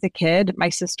spanked as a kid. My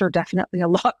sister definitely a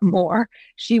lot more.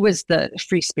 She was the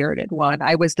free-spirited one.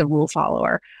 I was the rule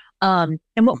follower. And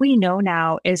what we know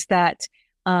now is that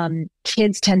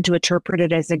kids tend to interpret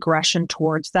it as aggression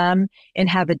towards them and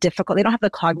they don't have the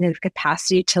cognitive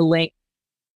capacity to link,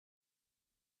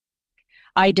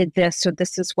 I did this, so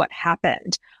this is what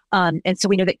happened. And so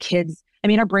we know that kids,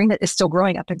 our brain is still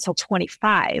growing up until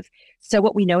 25. So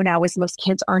what we know now is most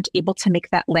kids aren't able to make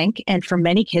that link. And for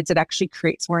many kids, it actually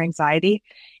creates more anxiety.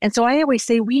 And so I always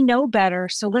say, we know better,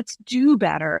 so let's do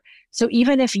better. So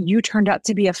even if you turned out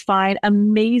to be a fine,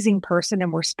 amazing person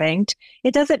and were spanked,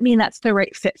 it doesn't mean that's the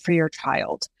right fit for your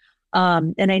child.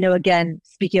 And I know, again,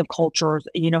 speaking of cultures,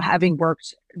 having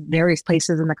worked various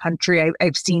places in the country,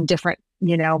 I've seen different,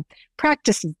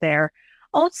 practices there.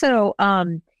 Also,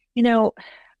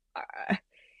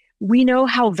 we know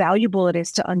how valuable it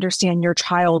is to understand your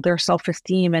child, their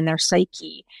self-esteem and their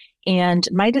psyche. And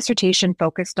my dissertation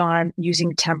focused on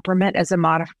using temperament as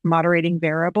a moderating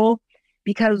variable,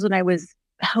 because when I was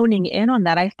honing in on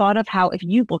that, I thought of how if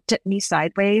you looked at me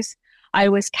sideways, I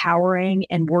was cowering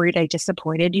and worried I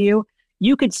disappointed you.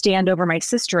 You could stand over my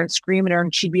sister and scream at her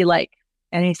and she'd be like,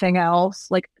 anything else?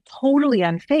 Like totally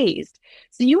unfazed.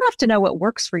 So you have to know what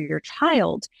works for your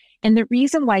child. And the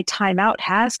reason why timeout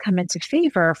has come into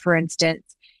favor, for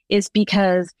instance, is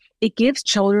because it gives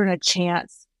children a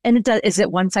chance. And it does, is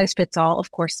it one size fits all?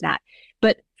 Of course not.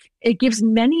 But it gives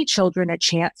many children a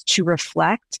chance to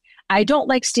reflect. I don't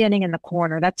like standing in the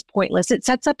corner. That's pointless. It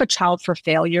sets up a child for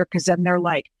failure because then they're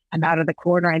like, I'm out of the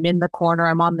corner, I'm in the corner,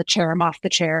 I'm on the chair, I'm off the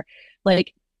chair.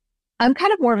 Like, I'm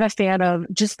kind of more of a fan of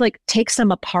just like take some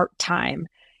apart time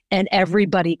and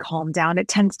everybody calm down. It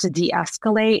tends to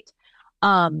de-escalate.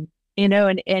 You know,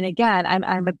 and again,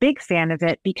 I'm a big fan of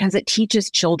it because it teaches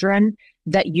children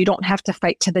that you don't have to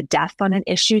fight to the death on an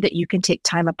issue, that you can take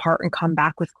time apart and come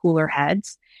back with cooler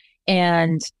heads.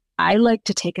 And I like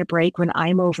to take a break when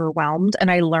I'm overwhelmed. And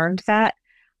I learned that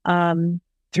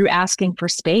through asking for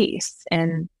space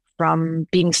and from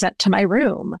being sent to my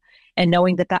room and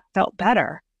knowing that that felt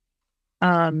better.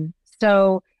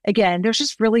 So again, there's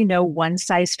just really no one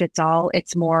size fits all.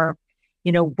 It's more,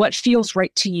 you know, what feels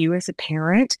right to you as a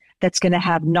parent that's going to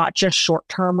have not just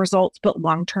short-term results, but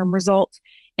long-term results,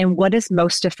 and what is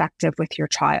most effective with your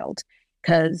child.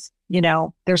 Because, you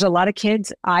know, there's a lot of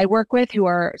kids I work with who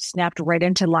are snapped right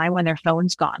into line when their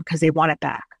phone's gone because they want it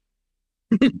back.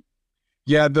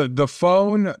 Yeah, the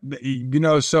phone, you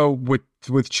know, so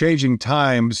with changing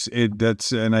times,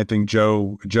 and I think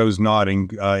Joe's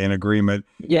nodding in agreement.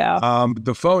 Yeah.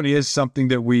 The phone is something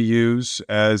that we use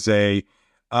as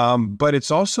but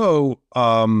it's also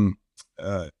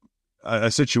a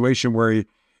situation where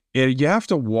you have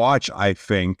to watch, I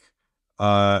think,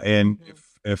 and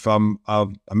if I'm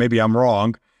maybe I'm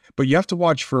wrong, but you have to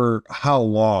watch for how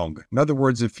long. In other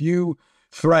words, if you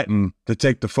threaten to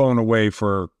take the phone away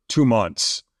for 2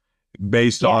 months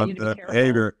based on the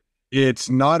behavior, it's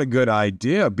not a good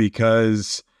idea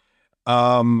because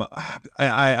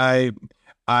I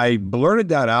blurted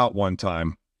that out one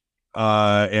time,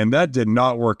 and that did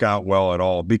not work out well at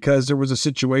all because there was a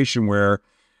situation where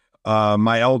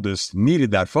my eldest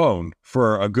needed that phone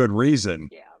for a good reason.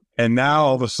 Yeah. And now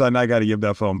all of a sudden I got to give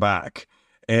that phone back.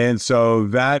 And so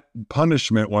that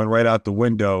punishment went right out the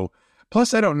window.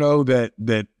 Plus, I don't know that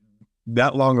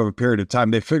long of a period of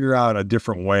time, they figure out a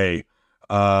different way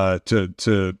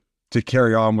to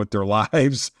carry on with their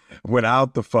lives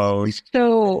without the phone.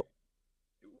 So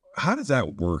how does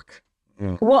that work?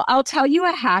 Yeah. Well, I'll tell you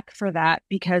a hack for that,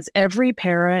 because every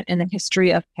parent in the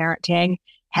history of parenting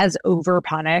has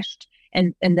overpunished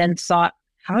and then thought,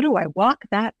 how do I walk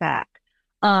that back?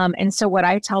 And so what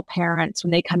I tell parents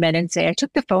when they come in and say, I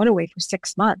took the phone away for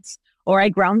 6 months, or I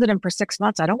grounded him for 6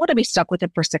 months. I don't want to be stuck with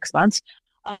him for 6 months.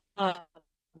 I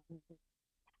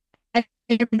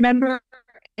remember,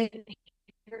 here's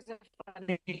a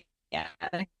funny, yeah.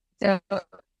 So,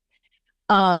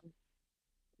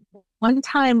 one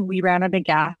time we ran out of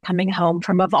gas coming home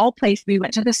from, of all places, we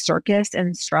went to the circus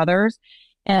in Struthers.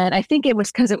 And I think it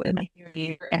was because it was my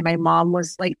year, and my mom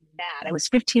was like mad. I was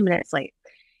 15 minutes late.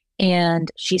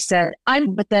 And she said,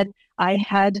 but then I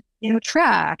had,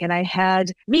 track, and I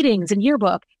had meetings and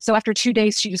yearbook. So after 2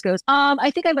 days, she just goes,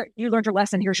 I think you learned your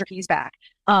lesson. Here's your keys back.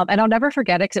 And I'll never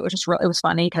forget it because it was just it was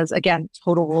funny because, again,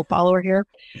 total rule follower here.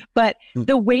 But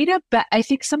the way to I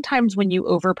think sometimes when you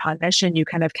overpunish and you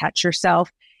kind of catch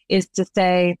yourself is to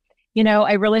say,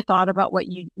 I really thought about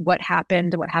what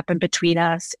happened between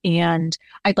us. And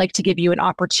I'd like to give you an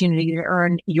opportunity to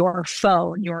earn your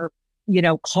phone, your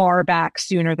car back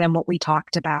sooner than what we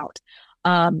talked about.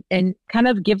 And kind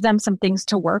of give them some things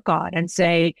to work on and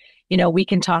say, we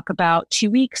can talk about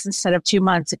 2 weeks instead of 2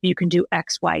 months if you can do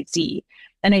X, Y, Z.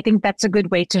 And I think that's a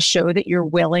good way to show that you're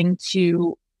willing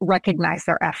to recognize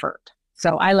their effort.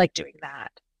 So I like doing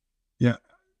that. Yeah.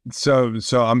 So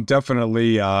I'm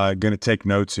definitely going to take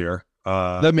notes here.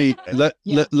 Let me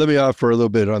offer a little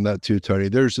bit on that too, Tony.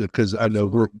 Because I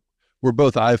know we're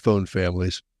both iPhone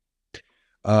families.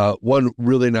 One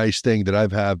really nice thing that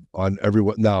I've had on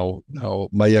everyone now,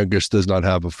 my youngest does not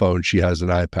have a phone. She has an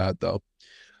iPad though.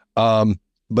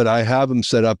 But I have them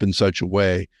set up in such a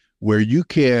way where you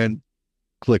can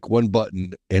click one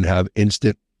button and have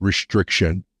instant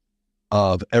restriction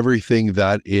of everything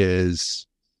that is,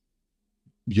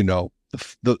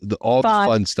 the all the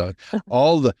fun stuff,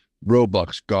 all the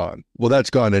Robux gone. Well,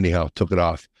 that's gone anyhow. Took it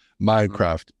off.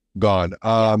 Minecraft gone.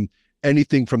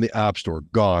 Anything from the App Store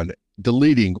gone.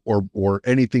 Deleting or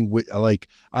anything with, like,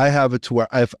 I have it to where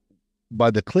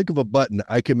by the click of a button,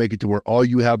 I can make it to where all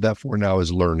you have that for now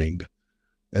is learning,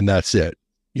 and that's it.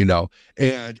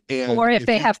 And or if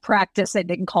they have practice, they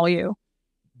didn't call you.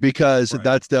 Because right.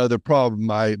 That's the other problem.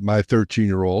 My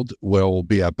 13-year-old will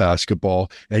be at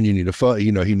basketball, and you need a phone.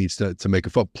 He needs to make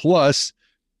a phone. Plus,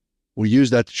 we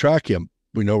use that to track him.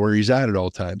 We know where he's at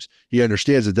all times. He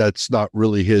understands that that's not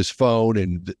really his phone,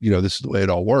 and this is the way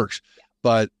it all works.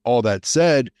 But all that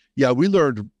said, yeah, we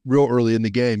learned real early in the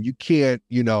game, you can't,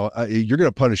 you're going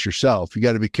to punish yourself. You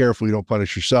got to be careful you don't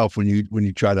punish yourself when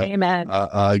you try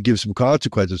to give some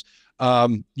consequences.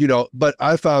 But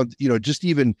I found, just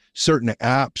even certain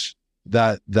apps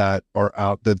that are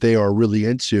out that they are really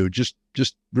into, just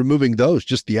removing those,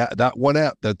 just that one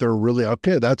app that they're really,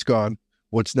 okay, that's gone.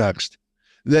 What's next?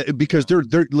 Because they're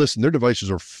listen, their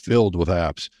devices are filled with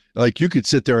apps. Like you could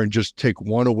sit there and just take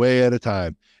one away at a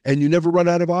time and you never run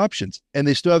out of options, and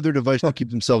they still have their device to keep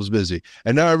themselves busy.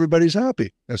 And now everybody's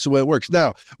happy. That's the way it works.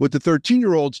 Now with the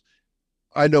 13-year-olds,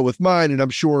 I know with mine, and I'm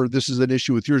sure this is an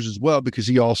issue with yours as well, because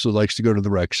he also likes to go to the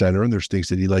rec center and there's things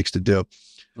that he likes to do.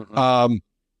 Mm-hmm.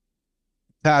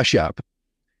 Cash App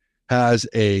has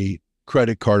a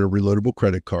credit card, a reloadable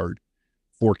credit card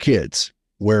for kids,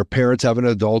 where parents have an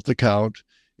adult account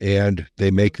and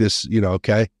they make this,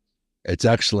 okay, it's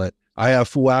excellent. I have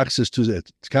full access to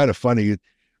it. It's kind of funny.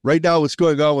 Right now, what's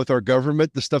going on with our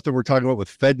government, the stuff that we're talking about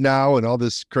with FedNow and all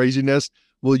this craziness,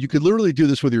 well, you could literally do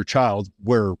this with your child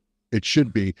where it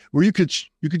should be, where you could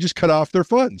just cut off their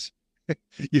funds.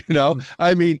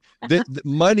 I mean, the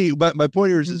money, my point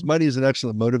here is money is an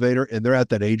excellent motivator, and they're at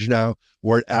that age now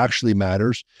where it actually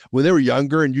matters. When they were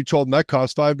younger and you told them that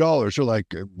cost $5, they're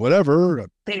like, whatever.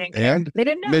 They didn't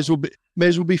know. May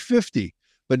as well be 50.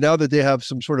 But now that they have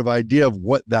some sort of idea of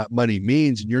what that money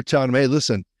means, and you're telling them, hey,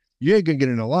 listen, you ain't gonna get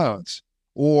an allowance,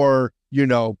 or,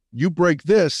 you break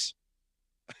this,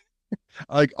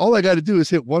 like all I got to do is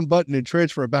hit one button and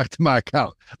transfer it back to my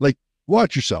account. Like,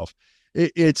 watch yourself.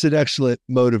 It's an excellent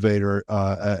motivator,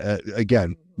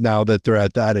 again, now that they're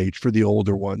at that age, for the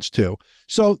older ones too.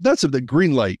 So that's the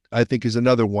Green Light, I think, is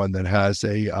another one that has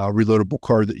a reloadable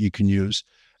card that you can use.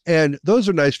 And those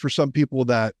are nice for some people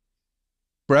that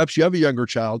perhaps you have a younger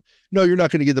child. No, you're not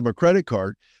going to give them a credit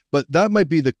card, but that might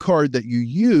be the card that you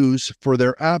use for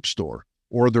their app store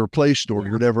or their Play Store,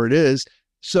 whatever it is.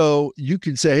 So you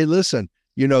can say, hey, listen,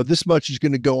 this much is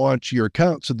going to go onto your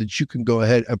account, so that you can go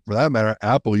ahead, and for that matter,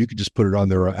 Apple, you could just put it on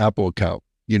their Apple account,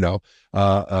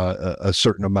 a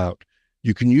certain amount.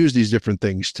 You can use these different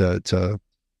things to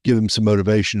give them some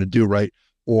motivation to do right,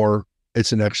 or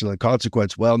it's an excellent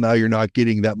consequence. Well, now you're not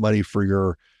getting that money for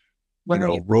your,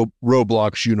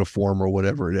 Roblox uniform or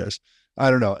whatever it is. I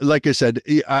don't know. Like I said,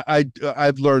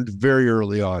 I've learned very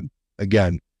early on,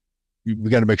 again, we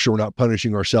got to make sure we're not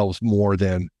punishing ourselves more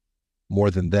than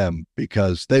them,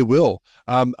 because they will.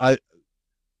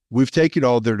 We've taken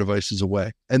all their devices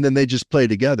away, and then they just play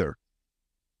together.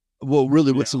 Well,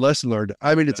 really, what's the lesson learned?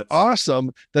 I mean, it's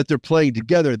awesome that they're playing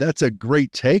together. That's a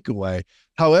great takeaway.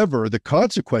 However, the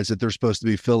consequence that they're supposed to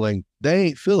be feeling, they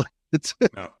ain't feeling it.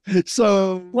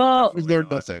 So, well, we've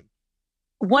learned nothing.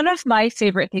 One of my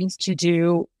favorite things to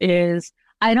do is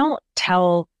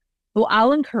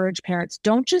I'll encourage parents,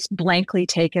 don't just blankly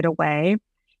take it away.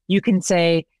 You can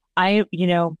say,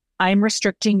 I'm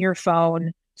restricting your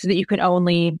phone so that you can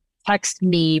only text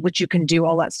me, which you can do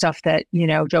all that stuff that,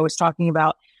 Joe was talking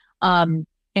about. And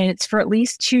it's for at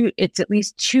least 2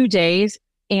 days,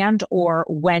 and, or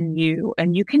when you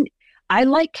can, I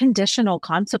like conditional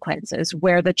consequences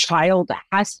where the child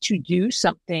has to do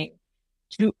something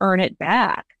to earn it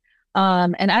back.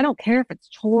 And I don't care if it's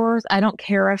chores. I don't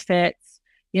care if it's,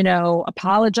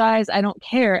 apologize. I don't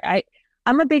care.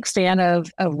 I'm a big fan of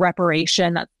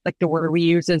reparation. That's like the word we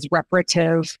use is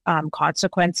reparative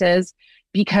consequences,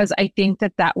 because I think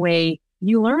that way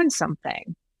you learn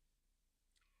something.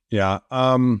 Yeah.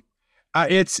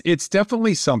 It's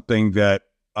definitely something that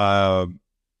a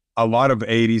lot of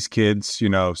 80s kids,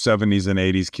 70s and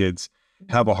 80s kids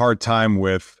have a hard time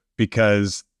with,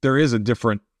 because there is a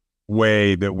different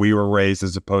way that we were raised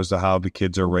as opposed to how the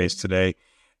kids are raised today.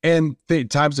 And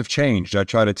times have changed. I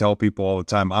try to tell people all the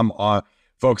time, I'm on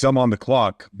the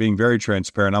clock, being very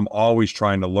transparent. I'm always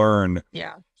trying to learn,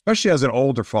 especially as an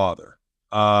older father.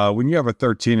 When you have a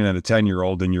 13 and a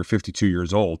 10-year-old and you're 52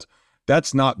 years old,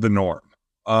 that's not the norm.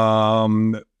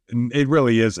 It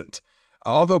really isn't.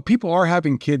 Although people are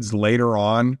having kids later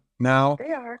on now,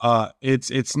 they are.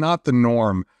 It's not the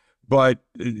norm. But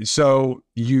so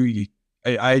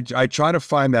I try to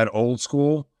find that old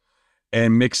school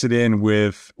and mix it in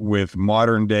with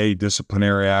modern day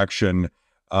disciplinary action,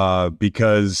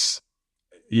 because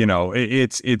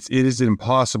it is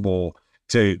impossible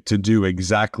to do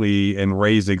exactly and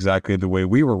raise exactly the way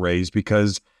we were raised,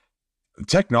 because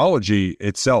technology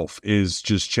itself is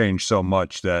just changed so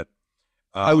much that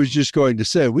I was just going to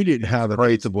say, we didn't have an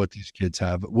eighth of what these kids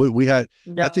have. We had,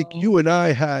 I think you and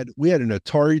I had an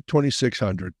Atari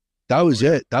 2600. That was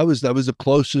it. That was the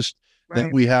closest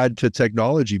that we had to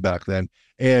technology back then.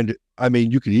 And I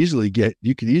mean, you could easily get,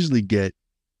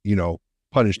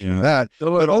 punished for that.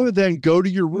 But other than go to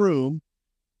your room,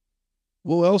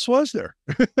 what else was there?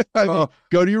 Go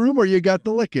to your room or you got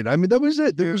the licking. I mean, that was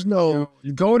it. There was no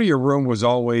go to your room was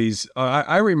always.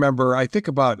 I remember. I think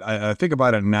about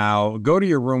it now. Go to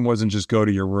your room wasn't just go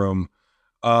to your room.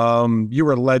 You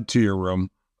were led to your room.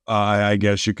 I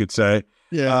guess you could say.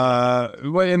 Yeah.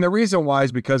 And the reason why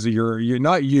is because of your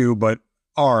not you, but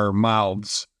our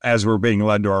mouths as we're being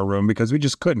led to our room because we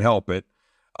just couldn't help it.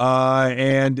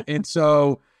 And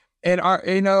so. And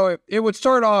it would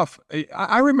start off.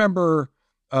 I remember,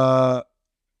 we're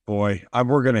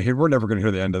never gonna hear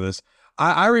the end of this.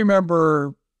 I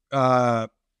remember,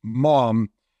 Mom.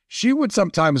 She would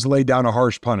sometimes lay down a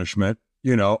harsh punishment,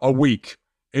 a week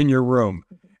in your room,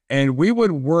 and we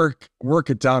would work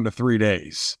it down to 3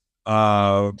 days.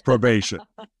 Probation.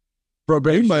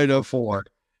 You might have 4.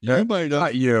 You might have.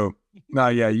 Not you. No,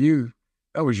 yeah, you.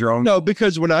 That was your own. No,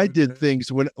 because when I did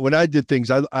things,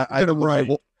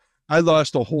 I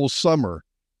lost a whole summer.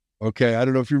 Okay. I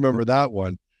don't know if you remember that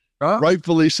one.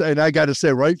 Rightfully so. And I got to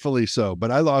say, rightfully so,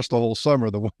 but I lost a whole summer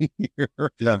the 1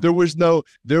 year. Yeah. There was no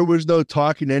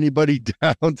talking anybody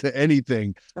down to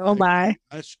anything. Oh my.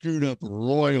 I screwed up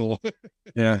royal.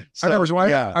 Yeah. So,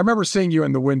 I remember seeing you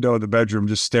in the window of the bedroom,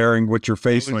 just staring with your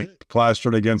face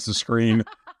plastered against the screen.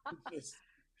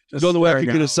 The only way I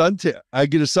could get a suntan. I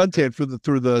get a suntan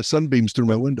through the sunbeams through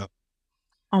my window.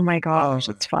 Oh my gosh.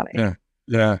 It's funny. Yeah.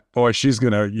 Yeah, boy, she's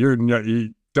gonna.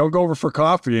 You don't go over for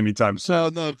coffee anytime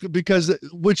soon. No, because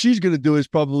what she's gonna do is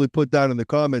probably put down in the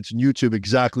comments on YouTube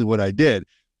exactly what I did.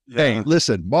 Yeah. Hey,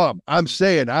 listen, Mom, I'm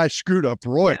saying I screwed up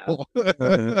royal.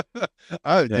 Yeah.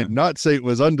 I did not say it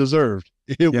was undeserved.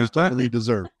 It was totally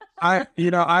deserved. I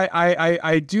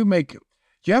do make.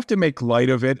 You have to make light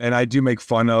of it, and I do make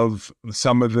fun of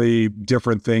some of the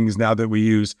different things now that we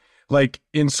use. Like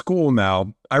in school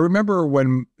now, I remember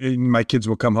when my kids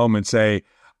would come home and say,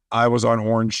 I was on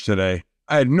orange today.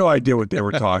 I had no idea what they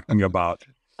were talking about.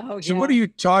 Oh, so what are you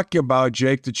talking about,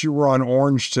 Jake, that you were on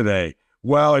orange today?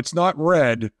 Well, it's not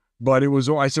red, but it was.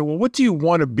 I said, well, what do you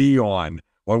want to be on?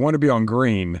 Well, I want to be on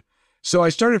green. So I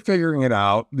started figuring it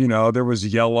out. There was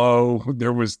yellow.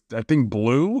 There was, I think,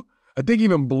 blue. I think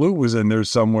even blue was in there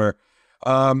somewhere.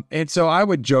 And so I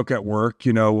would joke at work,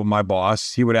 with my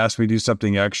boss. He would ask me to do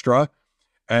something extra.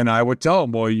 And I would tell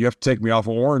him, well, you have to take me off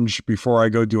of orange before I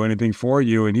go do anything for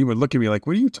you. And he would look at me like,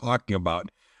 what are you talking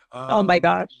about? Oh, my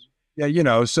gosh.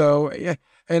 Yeah, so, yeah.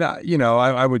 And,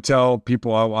 I would tell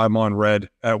people I'm on red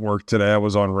at work today. I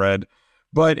was on red.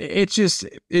 But it's just,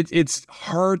 it's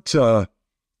hard to,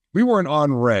 we weren't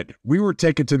on red. We were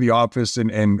taken to the office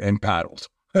and paddled.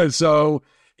 So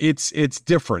it's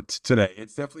different today.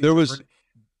 It's definitely different.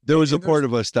 There was a part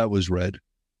of us that was red.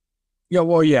 Yeah,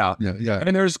 well, yeah. Yeah.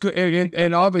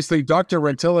 And obviously Dr.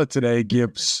 Ranttila today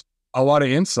gives a lot of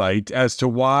insight as to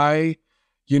why,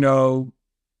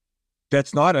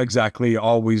 that's not exactly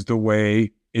always the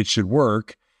way it should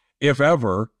work, if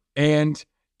ever. And,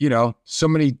 so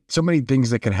many things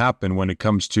that can happen when it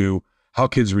comes to how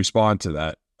kids respond to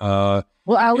that.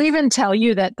 Well, I'll even tell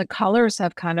you that the colors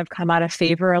have kind of come out of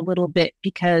favor a little bit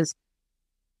because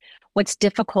what's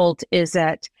difficult is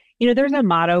that, there's a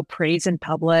motto, praise in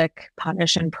public,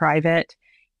 punish in private.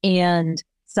 And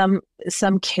some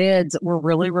kids were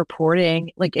really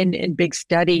reporting, like in big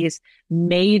studies,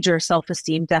 major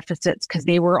self-esteem deficits because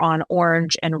they were on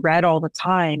orange and red all the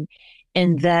time.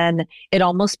 And then it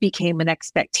almost became an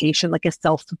expectation, like a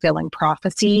self-fulfilling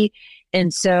prophecy.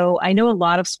 And so I know a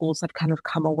lot of schools have kind of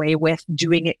come away with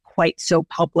doing it quite so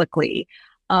publicly,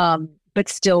 but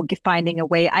still finding a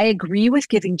way. I agree with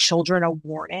giving children a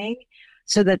warning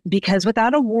so that, because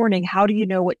without a warning, how do you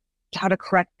know how to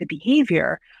correct the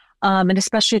behavior? And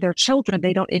especially their children,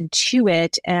 they don't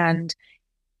intuit and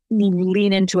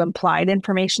lean into implied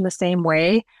information the same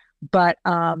way. But,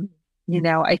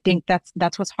 I think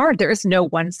that's what's hard. There is no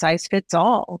one size fits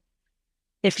all.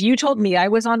 If you told me I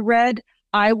was on red,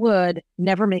 I would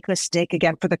never make a mistake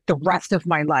again for the rest of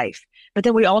my life. But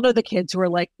then we all know the kids who are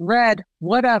like, red,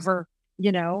 whatever,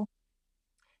 Yeah,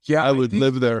 I would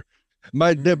live there.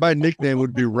 My nickname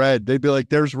would be Red. They'd be like,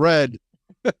 there's Red.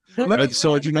 Red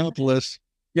Sojournopolis.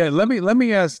 Yeah, let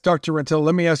me ask Dr. Ranttila,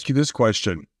 let me ask you this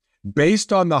question.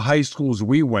 Based on the high schools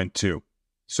we went to,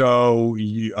 so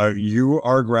you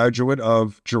are a graduate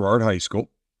of Girard High School.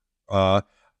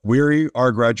 We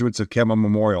are graduates of Kemah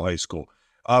Memorial High School.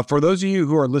 For those of you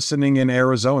who are listening in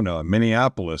Arizona,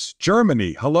 Minneapolis,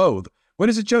 Germany, hello. What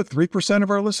is it, Joe? 3% of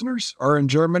our listeners are in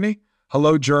Germany.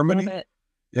 Hello, Germany.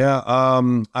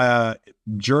 Yeah.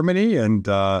 Germany and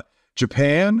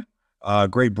Japan,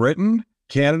 Great Britain,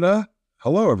 Canada.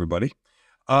 Hello, everybody.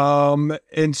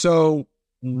 And so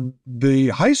the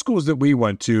high schools that we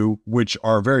went to, which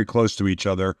are very close to each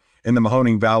other in the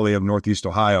Mahoning Valley of Northeast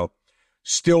Ohio,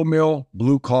 steel mill,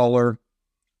 blue collar,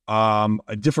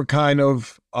 a different kind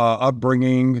of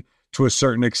upbringing to a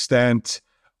certain extent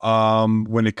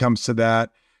when it comes to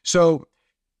that. So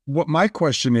what my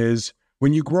question is,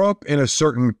 when you grow up in a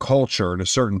certain culture, in a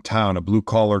certain town, a blue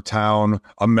collar town,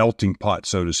 a melting pot,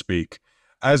 so to speak,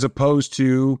 as opposed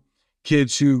to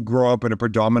kids who grow up in a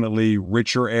predominantly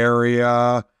richer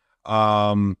area,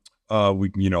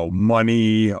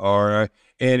 money, or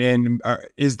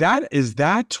is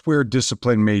that where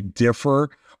discipline may differ,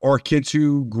 or kids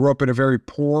who grew up in a very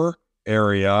poor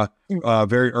area,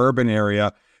 very urban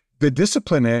area? The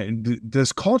discipline,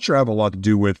 does culture have a lot to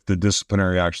do with the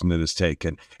disciplinary action that is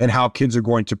taken and how kids are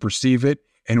going to perceive it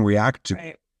and react to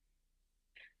it?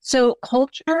 So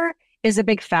culture is a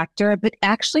big factor, but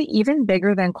actually even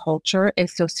bigger than culture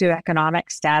is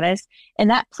socioeconomic status.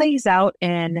 And that plays out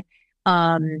in,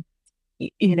 who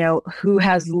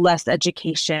has less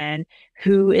education,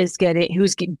 who's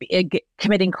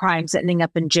committing crimes, ending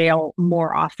up in jail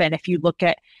more often. If you look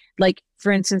at, like,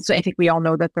 for instance, I think we all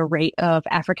know that the rate of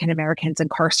African Americans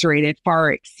incarcerated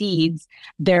far exceeds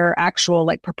their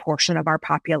actual proportion of our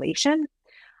population.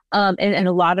 And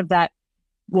a lot of that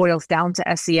boils down to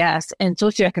SES, and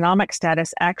socioeconomic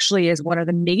status actually is one of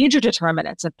the major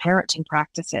determinants of parenting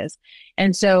practices.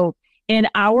 And so in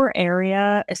our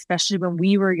area, especially when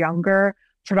we were younger,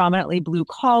 predominantly blue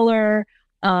collar,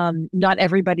 not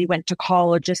everybody went to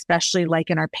college, especially like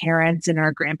in our parents' and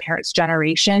our grandparents'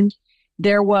 generation.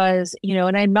 There was,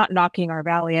 and I'm not knocking our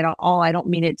valley at all. I don't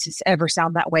mean it to ever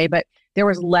sound that way, but there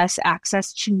was less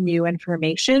access to new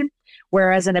information.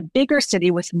 Whereas in a bigger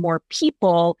city with more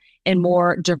people and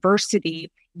more diversity,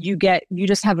 you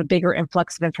just have a bigger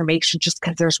influx of information just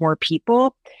because there's more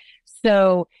people.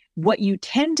 So what you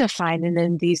tend to find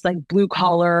in these blue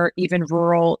collar, even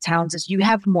rural towns, is you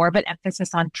have more of an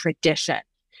emphasis on tradition.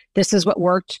 This is what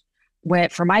worked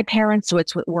for my parents, so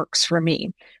it's what works for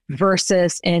me,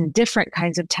 versus in different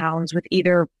kinds of towns with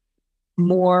either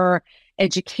more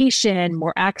education,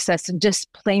 more access, and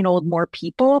just plain old more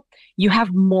people, you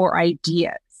have more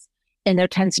ideas, and there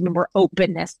tends to be more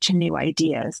openness to new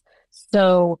ideas.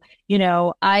 So,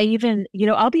 I'll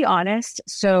be honest.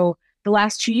 So the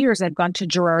last 2 years I've gone to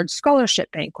Gerard's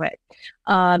scholarship banquet.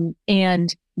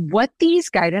 And what these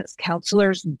guidance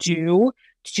counselors do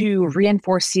to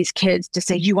reinforce these kids to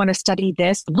say, you want to study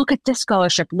this, look at this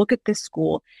scholarship, look at this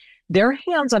school, their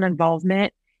hands-on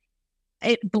involvement,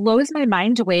 it blows my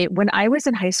mind away. When I was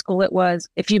in high school, it was,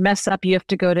 if you mess up, you have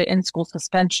to go to in-school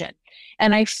suspension.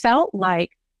 And I felt like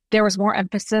there was more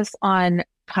emphasis on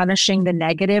punishing the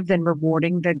negative than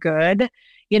rewarding the good.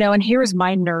 And here's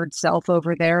my nerd self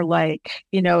over there,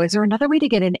 is there another way to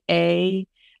get an A?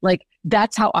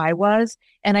 That's how I was.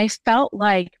 And I felt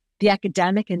like the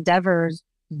academic endeavors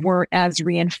weren't as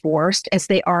reinforced as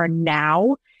they are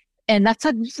now. And that's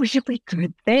a really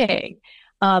good thing.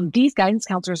 These guidance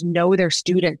counselors know their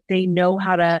students. They know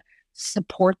how to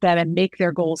support them and make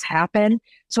their goals happen.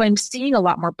 So I'm seeing a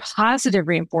lot more positive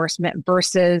reinforcement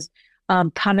versus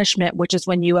punishment, which is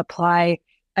when you apply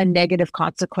a negative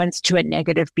consequence to a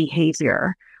negative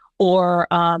behavior. Or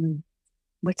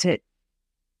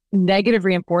negative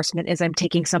reinforcement is I'm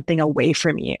taking something away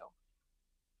from you.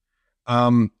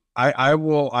 I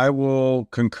will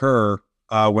concur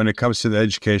when it comes to the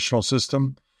educational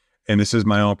system, and this is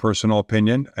my own personal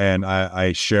opinion, and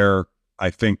I share,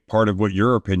 I think, part of what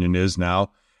your opinion is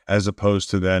now, as opposed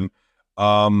to then.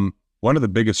 One of the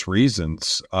biggest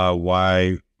reasons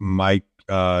why my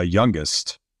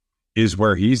youngest is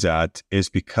where he's at is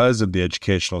because of the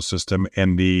educational system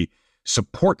and the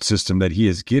support system that he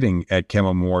is getting at Ken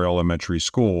Memorial Elementary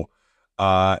School.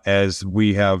 As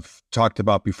we have talked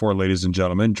about before, ladies and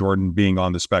gentlemen, Jordan being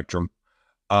on the spectrum,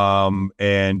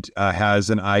 and has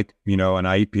an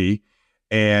IEP,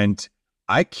 and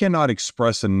I cannot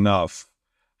express enough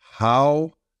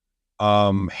how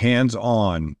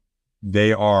hands-on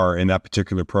they are in that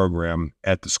particular program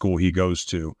at the school he goes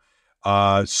to.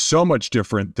 So much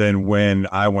different than when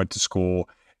I went to school,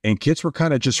 and kids were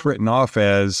kind of just written off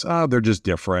as, they're just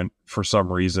different for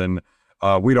some reason.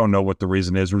 We don't know what the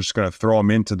reason is. We're just going to throw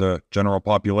them into the general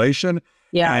population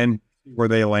and where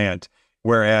they land.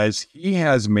 Whereas he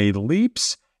has made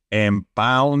leaps and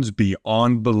bounds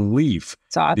beyond belief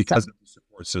because of the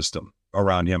support system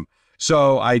around him.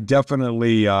 So I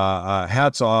definitely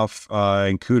hats off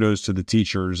and kudos to the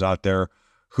teachers out there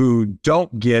who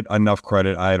don't get enough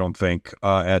credit, I don't think,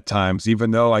 at times,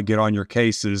 even though I get on your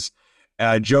cases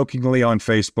jokingly on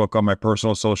Facebook, on my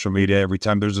personal social media, every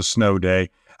time there's a snow day.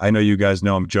 I know you guys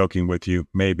know I'm joking with you,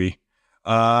 maybe.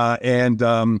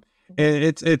 And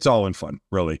it's all in fun,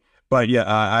 really. But yeah,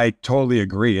 I totally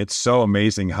agree. It's so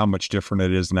amazing how much different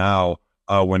it is now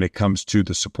when it comes to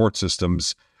the support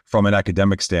systems from an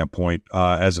academic standpoint,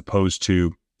 as opposed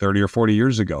to 30 or 40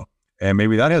 years ago. And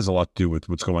maybe that has a lot to do with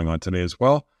what's going on today as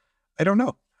well. I don't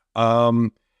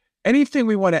know. Anything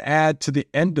we want to add to the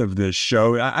end of this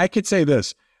show? I could say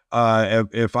this.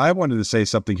 If I wanted to say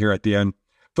something here at the end,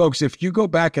 folks, if you go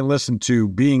back and listen to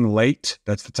Being Late,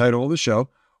 that's the title of the show,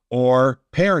 or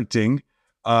Parenting,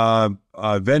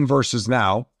 Then versus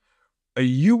Now,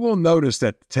 you will notice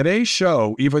that today's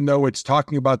show, even though it's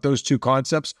talking about those two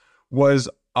concepts, was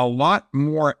a lot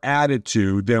more added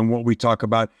to than what we talk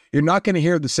about. You're not going to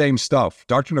hear the same stuff.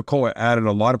 Dr. Nicole added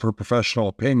a lot of her professional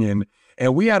opinion,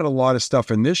 and we added a lot of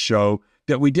stuff in this show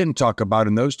that we didn't talk about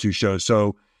in those two shows.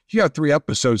 So you have 3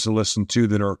 episodes to listen to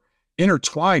that are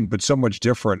intertwined, but so much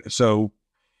different. So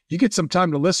you get some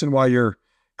time to listen while you're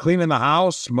cleaning the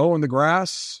house, mowing the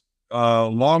grass,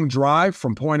 long drive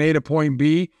from point A to point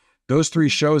B. Those 3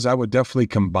 shows I would definitely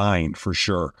combine for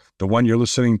sure. The one you're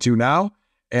listening to now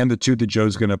and the 2 that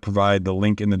Joe's going to provide the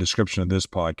link in the description of this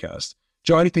podcast.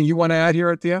 Joe, anything you want to add here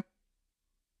at the end?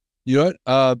 You know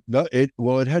what? No,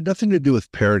 it had nothing to do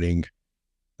with parenting.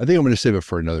 I think I'm going to save it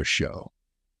for another show.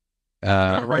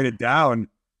 Write it down.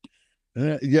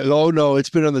 Yeah. Oh no, it's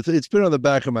been on the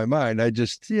back of my mind. I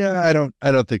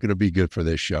don't think it'll be good for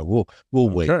this show. We'll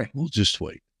wait. We'll just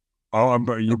wait.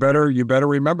 Oh, you better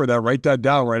remember that. Write that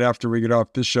down right after we get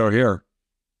off this show here.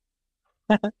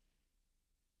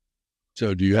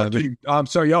 So do you have it? I'm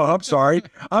sorry. I'm sorry.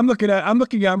 I'm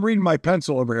reading my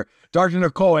pencil over here. Dr.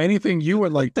 Nicole, anything you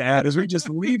would like to add as we just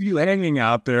leave you hanging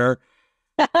out there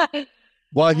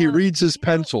while he reads his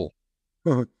pencil?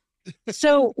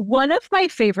 So one of my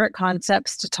favorite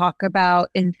concepts to talk about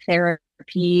in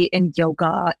therapy and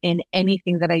yoga and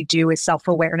anything that I do is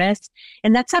self-awareness.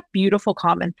 And that's a beautiful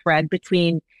common thread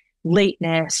between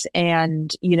lateness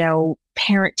and,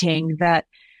 parenting that,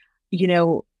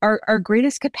 our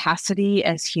greatest capacity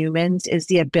as humans is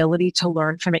the ability to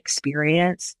learn from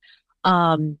experience.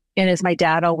 And as my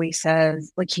dad always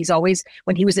says, when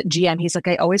he was at GM, he's like,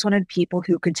 I always wanted people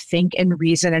who could think and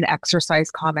reason and exercise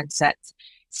common sense.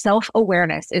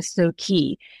 Self-awareness is so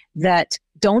key that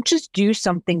don't just do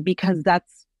something because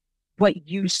that's what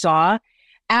you saw.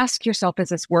 Ask yourself, is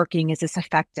this working? Is this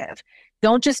effective?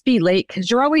 Don't just be late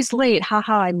because you're always late.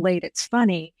 Haha, I'm late. It's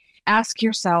funny. Ask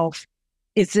yourself,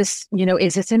 is this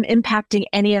impacting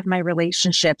any of my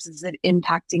relationships? Is it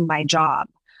impacting my job?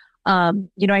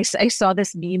 I saw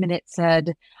this meme and it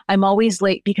said, I'm always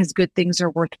late because good things are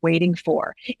worth waiting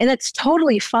for. And that's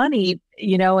totally funny,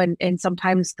 and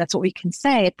sometimes that's what we can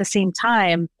say. At the same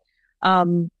time,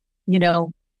 empathy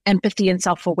and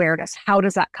self-awareness, how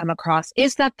does that come across?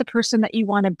 Is that the person that you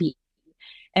want to be?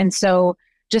 And so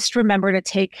just remember to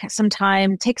take some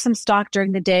time, take some stock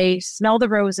during the day, smell the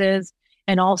roses,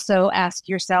 and also ask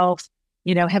yourself,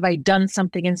 have I done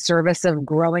something in service of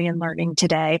growing and learning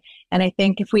today? And I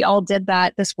think if we all did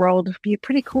that, this world would be a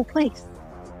pretty cool place.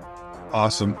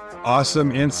 Awesome.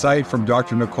 Awesome insight from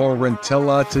Dr. Nicole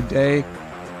Ranttila today.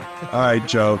 All right,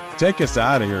 Joe, take us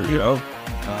out of here, Joe.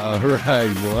 All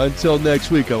right. Well, until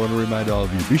next week, I want to remind all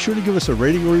of you, be sure to give us a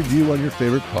rating or review on your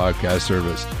favorite podcast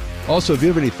service. Also, if you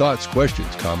have any thoughts,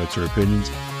 questions, comments, or opinions,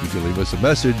 you can leave us a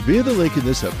message via the link in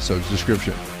this episode's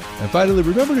description. And finally,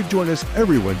 remember to join us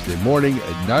every Wednesday morning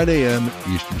at 9 a.m.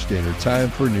 Eastern Standard Time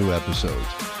for new episodes.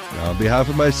 Now, on behalf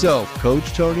of myself,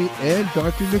 Coach Tony, and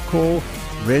Dr. Nicole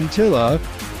Ranttila,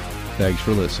 thanks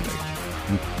for listening.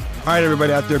 All right,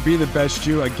 everybody out there, be the best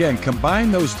you. Again,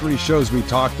 combine those 3 shows we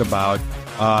talked about.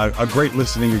 A great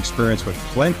listening experience with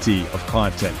plenty of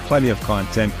content.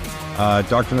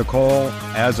 Dr. Nicole,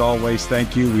 as always,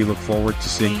 thank you. We look forward to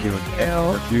seeing you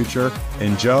in the future.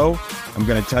 And Joe, I'm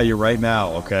going to tell you right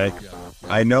now, okay?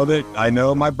 I know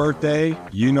my birthday.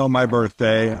 You know my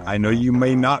birthday. I know you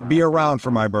may not be around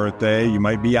for my birthday. You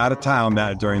might be out of town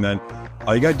during that.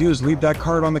 All you got to do is leave that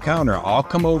card on the counter. I'll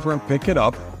come over and pick it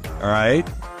up. All right?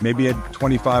 Maybe a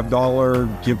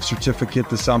 $25 gift certificate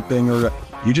to something, or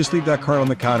you just leave that card on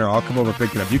the counter. I'll come over and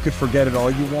pick it up. You could forget it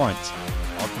all you want.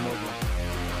 I'll come over.